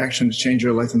fear into action to change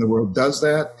your life in the world, does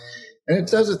that. And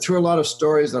it does it through a lot of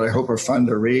stories that I hope are fun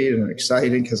to read and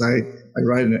exciting, because I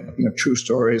write true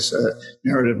stories,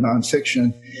 narrative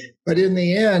nonfiction. But in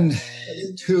the end,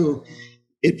 too,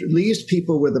 it leaves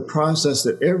people with a process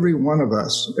that every one of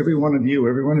us, every one of you,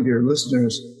 every one of your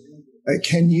listeners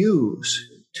can use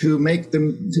to make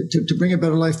them, to bring a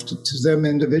better life to them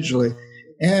individually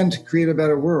and create a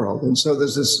better world. And so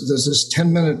there's this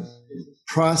 10-minute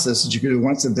process that you can do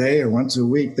once a day or once a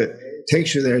week that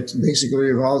takes you there. It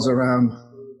basically revolves around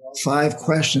 5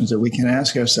 questions that we can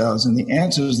ask ourselves, and the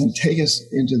answers then take us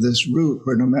into this route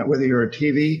where no matter whether you're a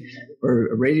TV or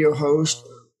a radio host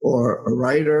or a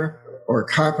writer or a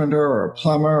carpenter or a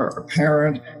plumber or a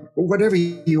parent or whatever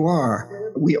you are,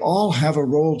 we all have a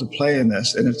role to play in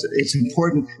this. And it's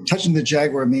important. Touching the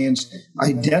Jaguar means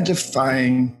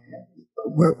identifying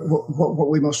what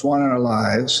we most want in our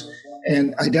lives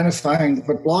and identifying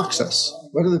what blocks us.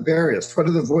 What are the barriers? What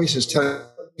are the voices telling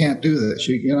you can't do this?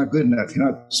 You're not good enough.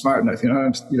 You're not smart enough. You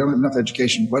don't have enough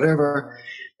education, whatever.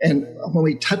 And when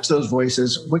we touch those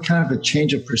voices, what kind of a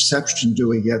change of perception do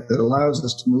we get that allows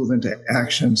us to move into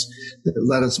actions that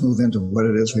let us move into what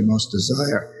it is we most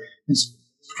desire? It's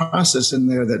a process in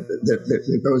there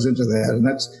that goes into that. And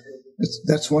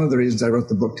that's one of the reasons I wrote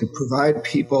the book, to provide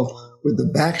people with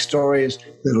the backstories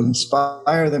that will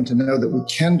inspire them to know that we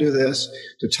can do this,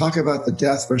 to talk about the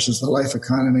death versus the life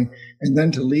economy, and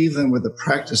then to leave them with a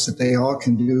practice that they all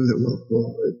can do that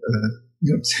will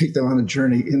take them on a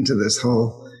journey into this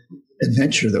whole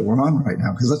adventure that we're on right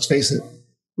now. Because let's face it,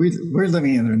 we're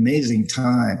living in an amazing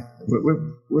time.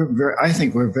 I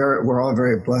think we're all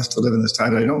very blessed to live in this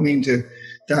time. I don't mean to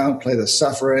downplay the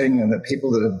suffering and the people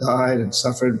that have died and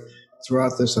suffered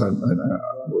throughout this on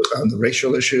the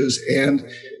racial issues and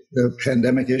the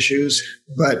pandemic issues,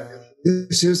 but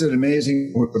this is an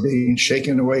amazing. We're being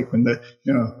shaken awake when the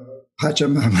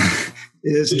Pachamama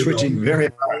is twitching very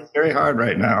hard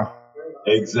right now.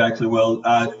 Exactly. Well,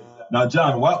 now,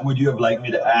 John, what would you have liked me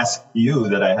to ask you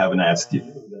that I haven't asked you?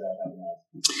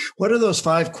 What are those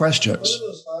 5 questions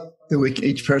that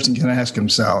each person can ask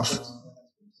himself?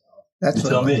 That's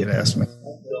what you could ask me.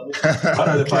 What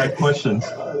are the 5 questions?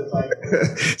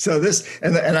 So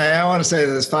and I want to say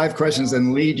that there's 5 questions that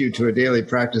lead you to a daily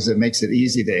practice that makes it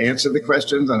easy to answer the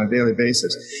questions on a daily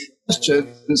basis.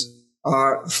 Questions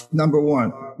are, number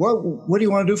 1, what do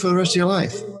you want to do for the rest of your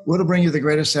life? What will bring you the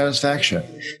greatest satisfaction?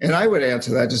 And I would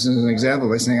answer that just as an example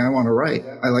by saying, I want to write.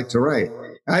 I like to write.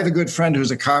 I have a good friend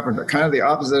who's a carpenter, kind of the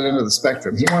opposite end of the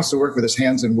spectrum. He wants to work with his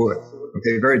hands in wood.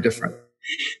 Okay, very different.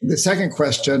 The second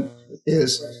question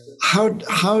is,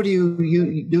 how do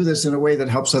you do this in a way that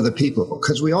helps other people?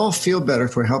 Because we all feel better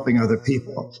if we're helping other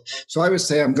people. So I would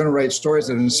say I'm going to write stories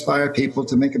that inspire people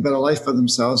to make a better life for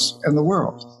themselves and the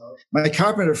world. My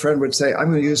carpenter friend would say, I'm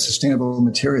going to use sustainable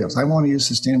materials. I want to use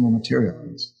sustainable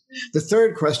materials. The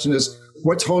third question is,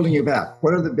 What's holding you back?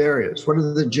 What are the barriers? What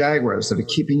are the jaguars that are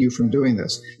keeping you from doing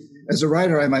this? As a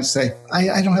writer, I might say,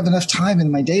 I don't have enough time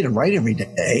in my day to write every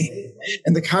day.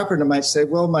 And the carpenter might say,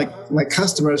 well, my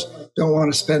customers don't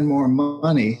want to spend more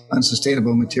money on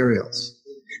sustainable materials.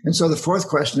 And so the fourth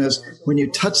question is, when you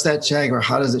touch that jaguar,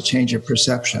 how does it change your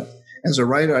perception? As a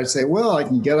writer, I'd say, well, I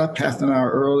can get up half an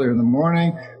hour earlier in the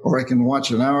morning, or I can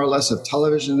watch an hour less of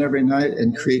television every night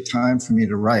and create time for me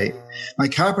to write. My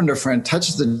carpenter friend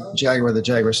touches the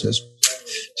jaguar says,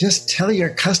 just tell your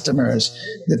customers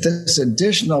that this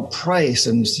additional price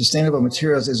in sustainable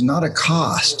materials is not a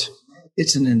cost.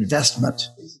 It's an investment.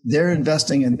 They're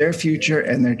investing in their future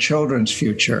and their children's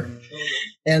future.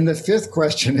 And the fifth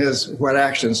question is, what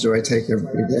actions do I take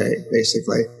every day,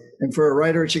 basically? And for a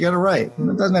writer, you got to write.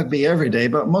 It doesn't have to be every day,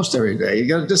 but most every day. You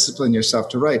got to discipline yourself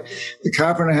to write. The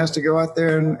carpenter has to go out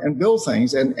there and build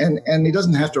things. And he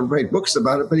doesn't have to write books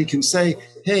about it, but he can say,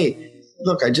 hey,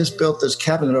 look, I just built this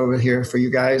cabinet over here for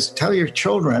you guys. Tell your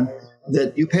children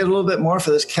that you paid a little bit more for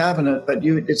this cabinet, but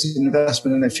it's an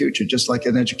investment in their future, just like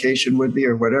an education would be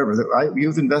or whatever.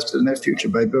 You've invested in their future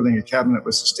by building a cabinet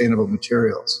with sustainable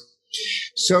materials.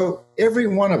 So every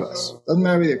one of us, doesn't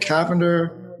matter if you're a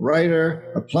carpenter,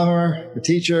 writer, a plumber, a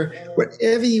teacher,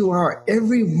 whatever you are,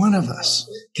 every one of us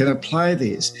can apply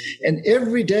these. And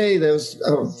every day,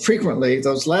 frequently,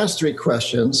 those last three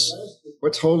questions,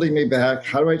 what's holding me back?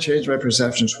 How do I change my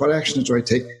perceptions? What actions do I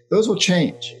take? Those will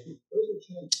change.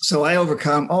 So I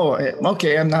overcome,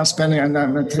 okay, I'm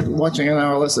watching an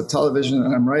hour less of television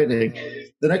and I'm writing.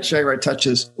 The next jaguar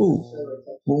touches,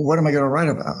 what am I going to write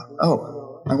about?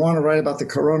 I want to write about the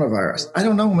coronavirus. I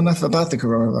don't know enough about the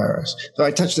coronavirus. So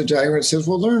I touch the jaguar and it says,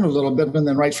 learn a little bit and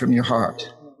then write from your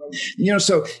heart.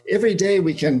 So every day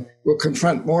we'll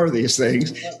confront more of these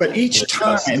things, but each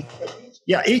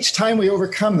time we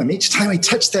overcome them, each time we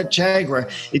touch that jaguar,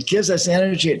 it gives us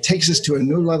energy. It takes us to a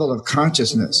new level of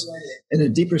consciousness and a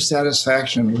deeper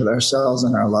satisfaction with ourselves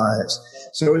and our lives.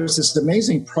 So it's this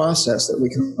amazing process that we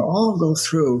can all go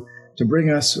through to bring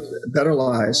us better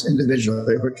lives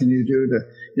individually. What can you do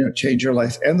to change your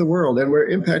life and the world? And we're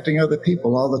impacting other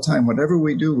people all the time. Whatever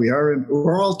we do,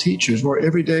 we're all teachers.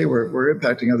 Every day we're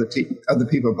impacting other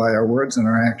people by our words and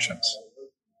our actions.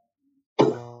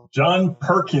 John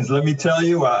Perkins, let me tell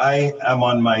you, I am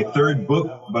on my third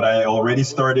book, but I already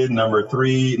started number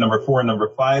 3, number 4, and number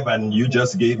 5, and you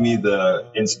just gave me the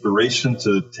inspiration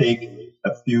to take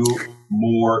a few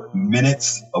more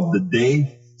minutes of the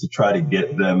day to try to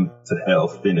get them to hell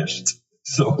finished.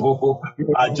 So,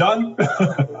 John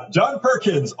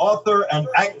Perkins, author and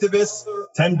activist,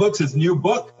 10 books, his new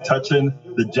book, Touching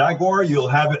the Jaguar. You'll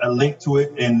have a link to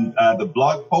it in the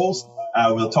blog post.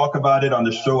 We'll talk about it on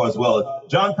the show as well.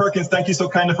 John Perkins, thank you so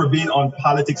kindly for being on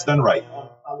Politics Done Right.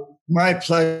 My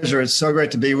pleasure. It's so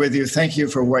great to be with you. Thank you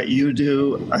for what you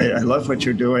do. I love what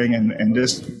you're doing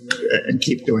and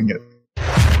keep doing it.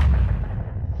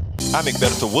 I'm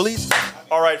Egberto Willies.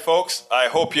 All right, folks, I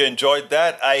hope you enjoyed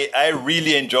that. I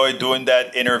really enjoyed doing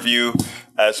that interview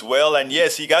as well. And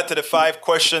yes, he got to the 5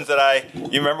 questions that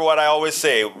you remember what I always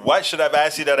say, what should I have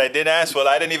asked you that I didn't ask? Well,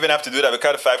 I didn't even have to do that. We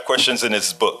got the 5 questions in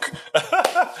his book.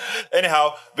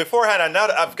 Anyhow, beforehand,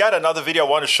 I've got another video I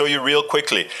want to show you real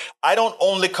quickly. I don't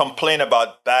only complain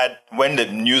about when the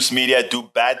news media do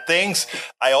bad things,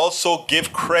 I also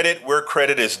give credit where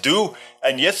credit is due.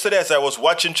 And yesterday, as I was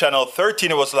watching Channel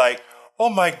 13, it was like, oh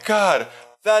my God,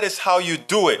 that is how you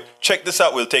do it. Check this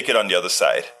out. We'll take it on the other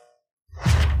side.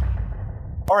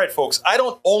 All right, folks, I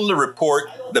don't only report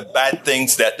the bad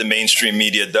things that the mainstream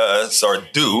media does or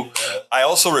do. I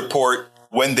also report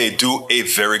when they do a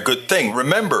very good thing.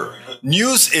 Remember,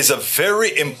 news is a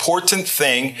very important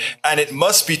thing, and it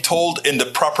must be told in the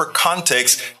proper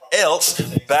context. Else,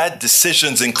 bad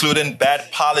decisions, including bad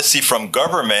policy from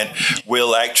government,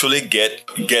 will actually get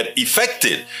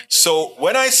affected. So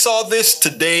when I saw this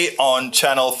today on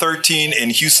Channel 13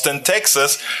 in Houston,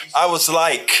 Texas, I was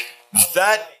like,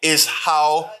 that is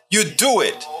how you do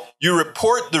it. You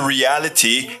report the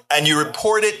reality and you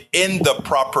report it in the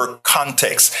proper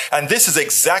context. And this is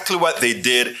exactly what they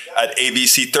did at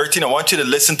ABC 13. I want you to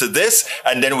listen to this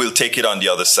and then we'll take it on the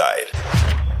other side.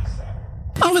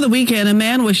 Over the weekend, a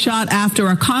man was shot after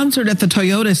a concert at the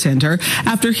Toyota Center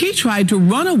after he tried to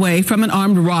run away from an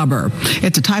armed robber.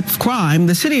 It's a type of crime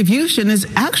the city of Houston is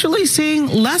actually seeing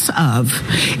less of.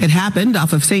 It happened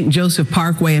off of St. Joseph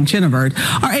Parkway in Chenevert.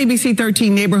 Our ABC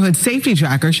 13 neighborhood safety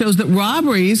tracker shows that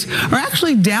robberies are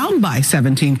actually down by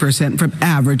 17% from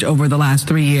average over the last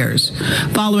 3 years.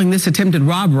 Following this attempted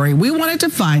robbery, we wanted to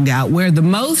find out where the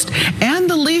most and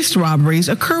the least robberies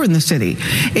occur in the city.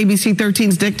 ABC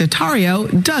 13's Dick Dotario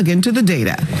dug into the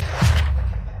data.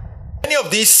 Many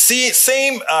of these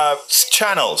same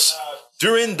channels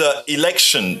during the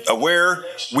election, where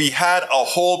we had a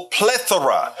whole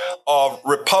plethora of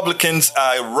Republicans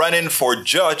running for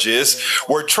judges,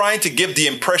 were trying to give the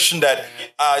impression that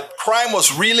crime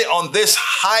was really on this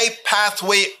high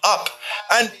pathway up.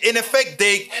 And in effect,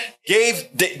 the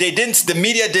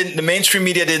mainstream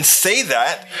media didn't say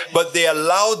that, but they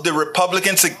allowed the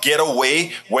Republicans to get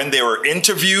away when they were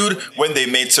interviewed, when they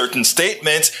made certain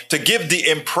statements, to give the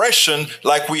impression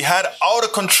like we had out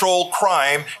of control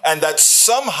crime and that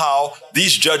somehow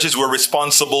these judges were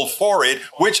responsible for it,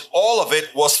 which all of it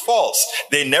was false.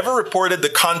 They never reported the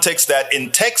context that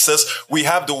in Texas, we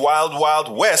have the wild, wild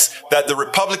west, that the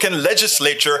Republican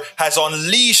legislature has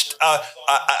unleashed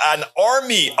an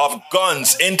army of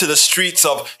guns into the streets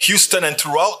of Houston and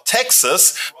throughout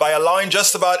Texas by allowing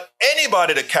just about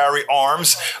anybody to carry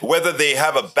arms, whether they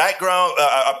have a background,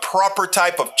 a proper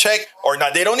type of check or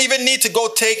not. They don't even need to go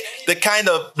take the kind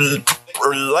of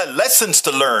lessons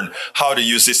to learn how to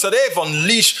use this. So they've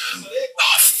unleashed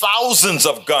thousands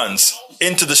of guns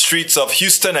into the streets of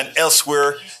Houston and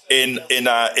elsewhere in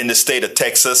the state of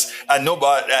Texas, and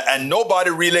nobody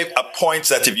really points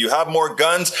that if you have more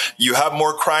guns, you have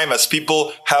more crime, as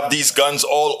people have these guns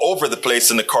all over the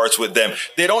place in the cars with them.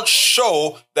 They don't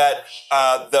show that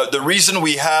the reason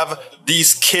we have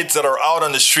these kids that are out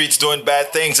on the streets doing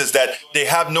bad things is that they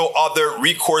have no other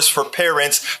recourse for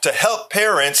parents to help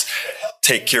parents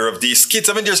take care of these kids.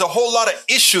 I mean, there's a whole lot of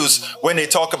issues when they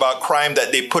talk about crime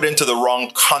that they put into the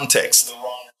wrong context.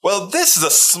 Well, this is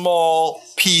a small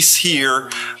piece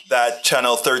here that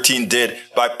Channel 13 did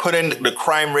by putting the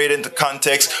crime rate into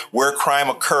context, where crime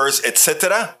occurs,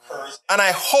 etc. And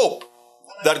I hope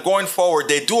that going forward,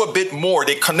 they do a bit more.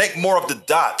 They connect more of the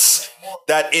dots,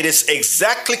 that it is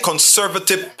exactly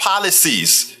conservative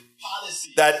policies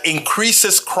that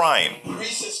increases crime,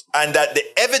 and that the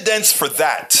evidence for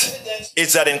that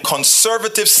is that in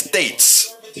conservative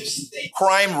states,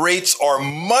 crime rates are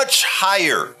much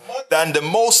higher than the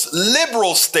most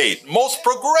liberal state, most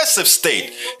progressive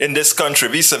state in this country,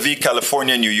 vis-a-vis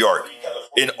California and New York.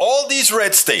 In all these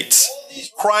red states,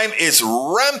 crime is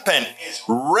rampant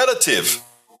relative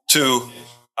to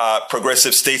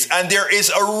progressive states, and there is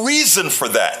a reason for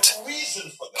that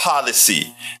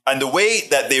policy. And the way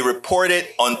that they report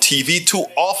it on TV too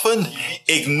often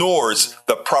ignores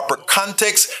the proper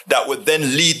context that would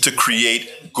then lead to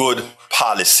create good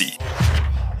policy.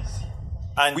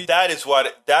 And that is why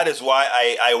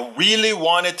I really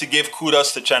wanted to give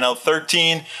kudos to Channel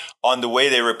 13 on the way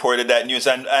they reported that news.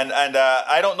 And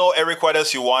I don't know, Eric, what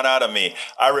else you want out of me.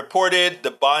 I reported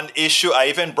the bond issue. I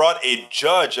even brought a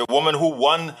judge, a woman who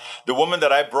won, the woman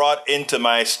that I brought into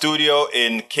my studio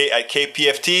at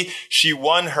KPFT. She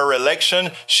won her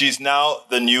election. She's now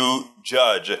the new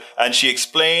judge. And she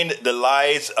explained the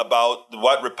lies about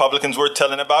what Republicans were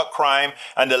telling about crime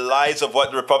and the lies of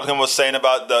what the Republican was saying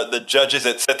about the judges,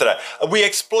 etc. We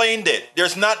explained it.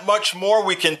 There's not much more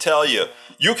we can tell you.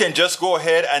 You can just go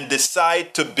ahead and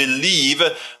decide to believe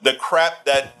the crap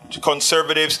that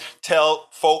conservatives tell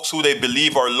folks who they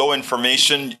believe are low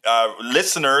information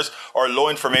listeners or low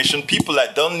information people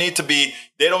that they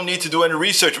don't need to do any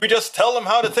research. We just tell them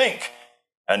how to think,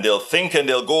 and they'll think and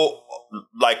they'll go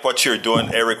like what you're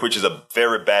doing, Eric, which is a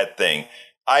very bad thing.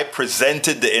 I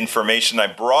presented the information. I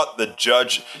brought the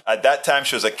judge. At that time,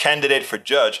 she was a candidate for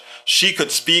judge. She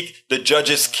could speak. The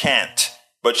judges can't.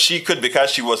 But she could because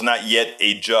she was not yet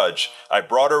a judge. I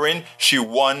brought her in. She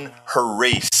won her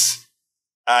race.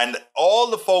 And all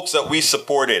the folks that we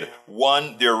supported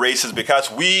won their races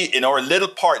because we, in our the little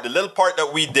part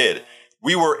that we did,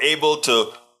 we were able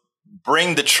to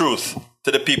bring the truth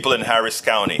to the people in Harris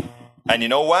County. And you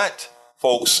know what?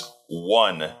 Folks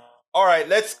won. All right,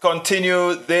 let's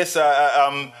continue this.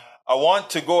 I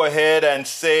want to go ahead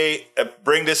and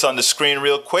bring this on the screen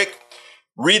real quick.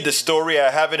 Read the story. I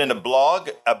have it in a blog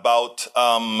about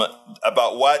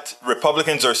what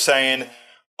Republicans are saying.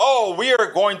 Oh, we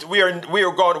want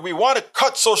to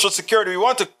cut Social Security. We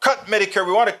want to cut Medicare.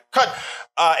 We want to cut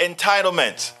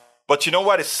entitlements. But you know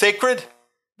what is sacred?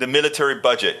 The military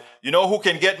budget. You know who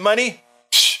can get money?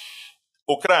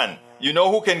 Ukraine. You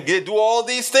know who can do all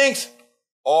these things?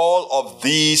 All of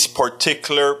these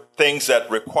particular things that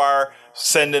require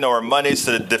sending our monies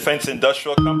to the defense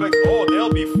industrial complex. Oh,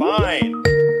 they'll be fine.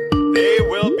 They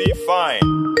will be fine.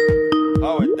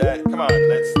 Oh, come on,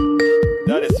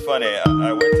 that is funny.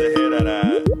 I went ahead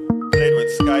and played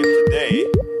with Skype today,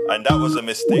 and that was a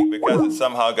mistake because it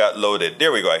somehow got loaded.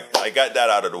 There we go. I got that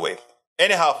out of the way.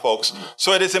 Anyhow, folks,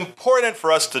 so it is important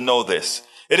for us to know this.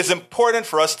 It is important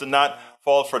for us to not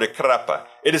fall for the crappa.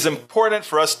 It is important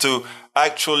for us to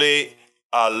actually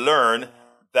learn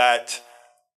that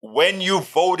when you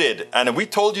voted, and we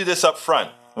told you this up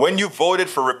front, when you voted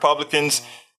for Republicans,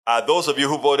 those of you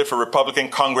who voted for Republican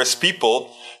Congress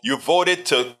people, you voted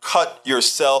to cut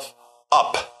yourself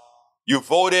up. You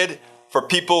voted for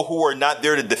people who are not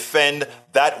there to defend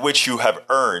that which you have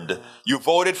earned. You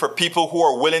voted for people who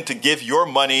are willing to give your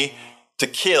money to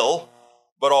kill,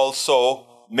 but also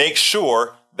make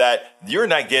sure that you're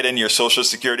not getting your Social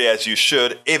Security as you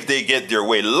should if they get their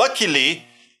way. Luckily,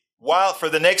 while for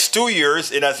the next 2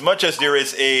 years, in as much as there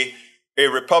is a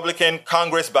Republican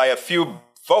Congress by a few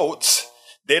votes,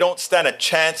 they don't stand a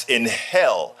chance in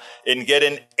hell in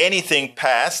getting anything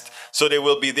passed. So they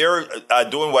will be there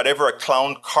doing whatever a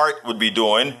clown cart would be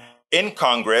doing in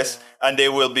Congress, and they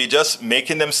will be just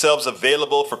making themselves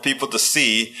available for people to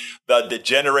see the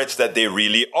degenerates that they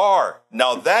really are.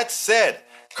 Now, that said,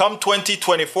 come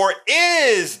 2024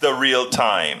 is the real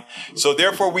time. So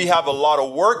therefore, we have a lot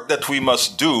of work that we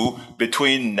must do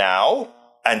between now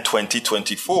and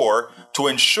 2024 to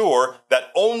ensure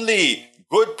that only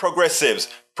good progressives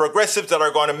that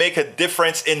are going to make a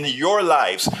difference in your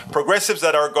lives, progressives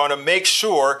that are going to make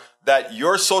sure that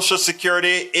your Social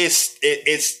Security is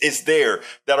there,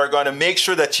 that are going to make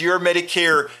sure that your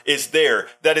Medicare is there,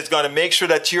 that is going to make sure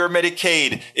that your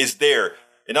Medicaid is there.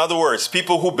 In other words,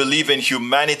 people who believe in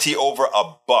humanity over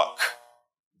a buck.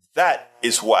 That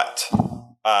is what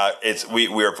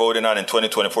we are voting on in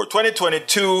 2024.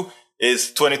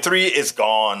 23 is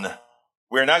gone.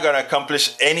 We're not going to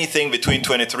accomplish anything between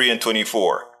 23 and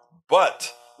 24.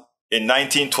 But in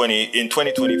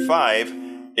 2025,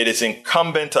 it is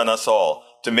incumbent on us all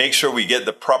to make sure we get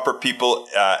the proper people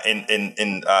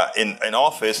in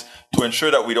office to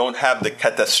ensure that we don't have the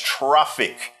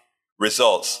catastrophic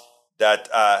results that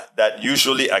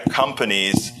usually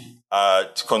accompanies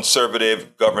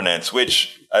conservative governance,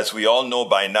 which, as we all know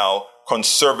by now,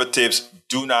 conservatives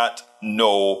do not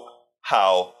know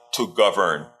how to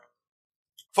govern.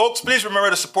 Folks, please remember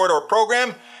to support our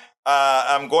program.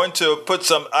 I'm going to put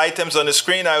some items on the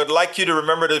screen. I would like you to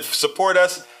remember to support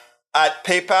us at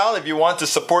PayPal. If you want to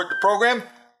support the program,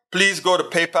 please go to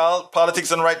PayPal,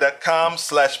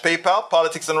 politicsdoneright.com/PayPal,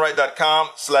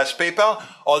 politicsdoneright.com/PayPal.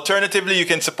 Alternatively, you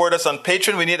can support us on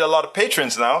Patreon. We need a lot of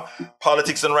patrons now.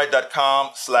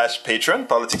 politicsdoneright.com/Patreon,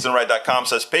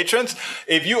 politicsdoneright.com/patrons.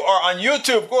 If you are on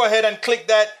YouTube, go ahead and click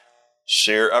that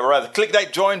click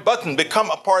that join button. Become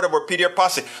a part of our PDR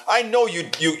posse. I know you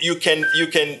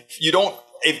don't.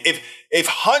 If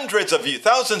hundreds of you,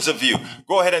 thousands of you,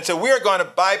 go ahead and say we are going to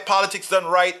buy Politics Done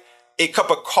Right a cup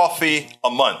of coffee a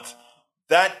month.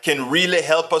 That can really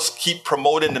help us keep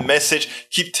promoting the message,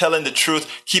 keep telling the truth,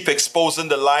 keep exposing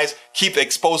the lies, keep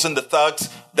exposing the thugs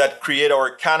that create our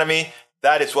economy.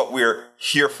 That is what we're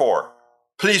here for.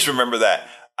 Please remember that.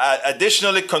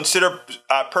 Additionally, consider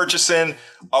purchasing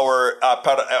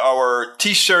our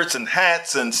T-shirts and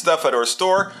hats and stuff at our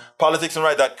store,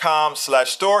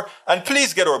 politicsdoneright.com/store. And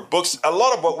please get our books. A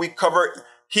lot of what we cover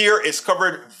here is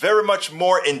covered very much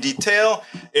more in detail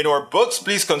in our books.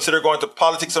 Please consider going to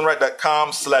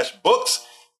politicsdoneright.com/books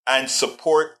and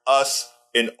support us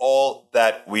in all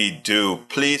that we do.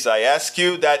 Please, I ask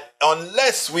you that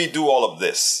unless we do all of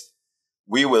this,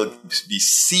 we will be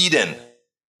ceding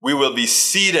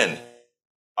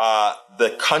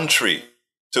the country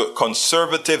to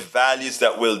conservative values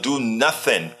that will do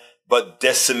nothing but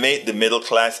decimate the middle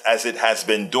class as it has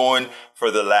been doing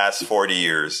for the last 40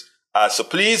 years. So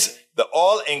please, the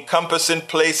all-encompassing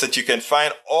place that you can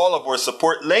find all of our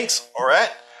support links are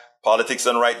at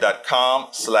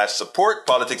politicsdoneright.com/support,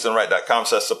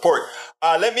 politicsdoneright.com/support.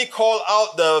 Let me call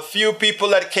out the few people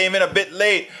that came in a bit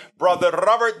late. Brother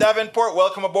Robert Davenport,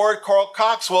 welcome aboard. Carl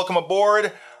Cox, welcome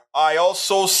aboard. I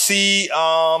also see,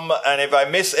 and if I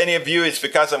miss any of you, it's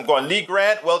because I'm going. Lee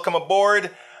Grant, welcome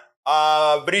aboard.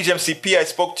 Bridge MCP, I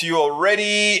spoke to you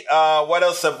already. What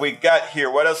else have we got here?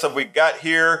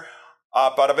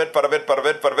 Paravet.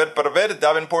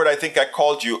 Davenport, I think I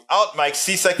called you out. Mike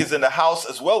Cesek is in the house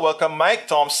as well. Welcome, Mike.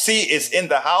 Tom C is in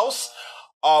the house.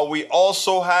 We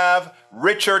also have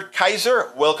Richard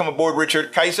Kaiser. Welcome aboard,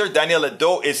 Richard Kaiser. Daniel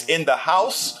Ado is in the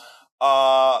house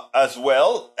as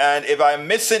well. And if I'm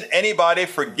missing anybody,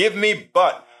 forgive me,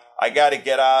 but I got to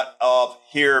get out of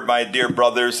here, my dear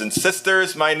brothers and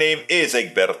sisters. My name is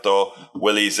Egberto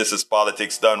Willies. This is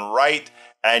Politics Done Right.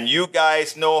 And you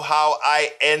guys know how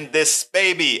I end this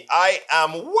baby. I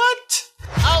am what?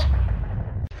 Out.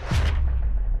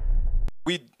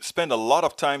 We spend a lot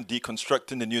of time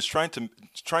deconstructing the news, trying to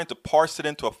parse it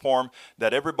into a form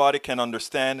that everybody can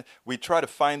understand. We try to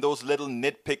find those little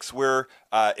nitpicks where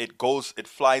it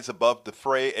flies above the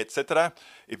fray, etc.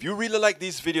 If you really like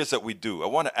these videos that we do, I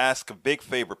want to ask a big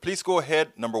favor. Please go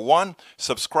ahead, number 1,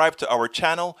 subscribe to our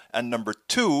channel, and number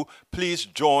 2, please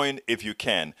join if you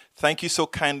can. Thank you so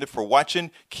kindly for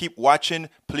watching. Keep watching.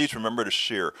 Please remember to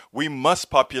share. We must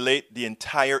populate the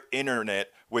entire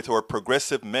internet with our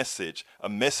progressive message, a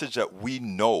message that we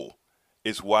know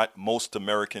is what most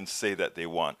Americans say that they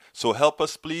want. So help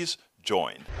us, please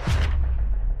join.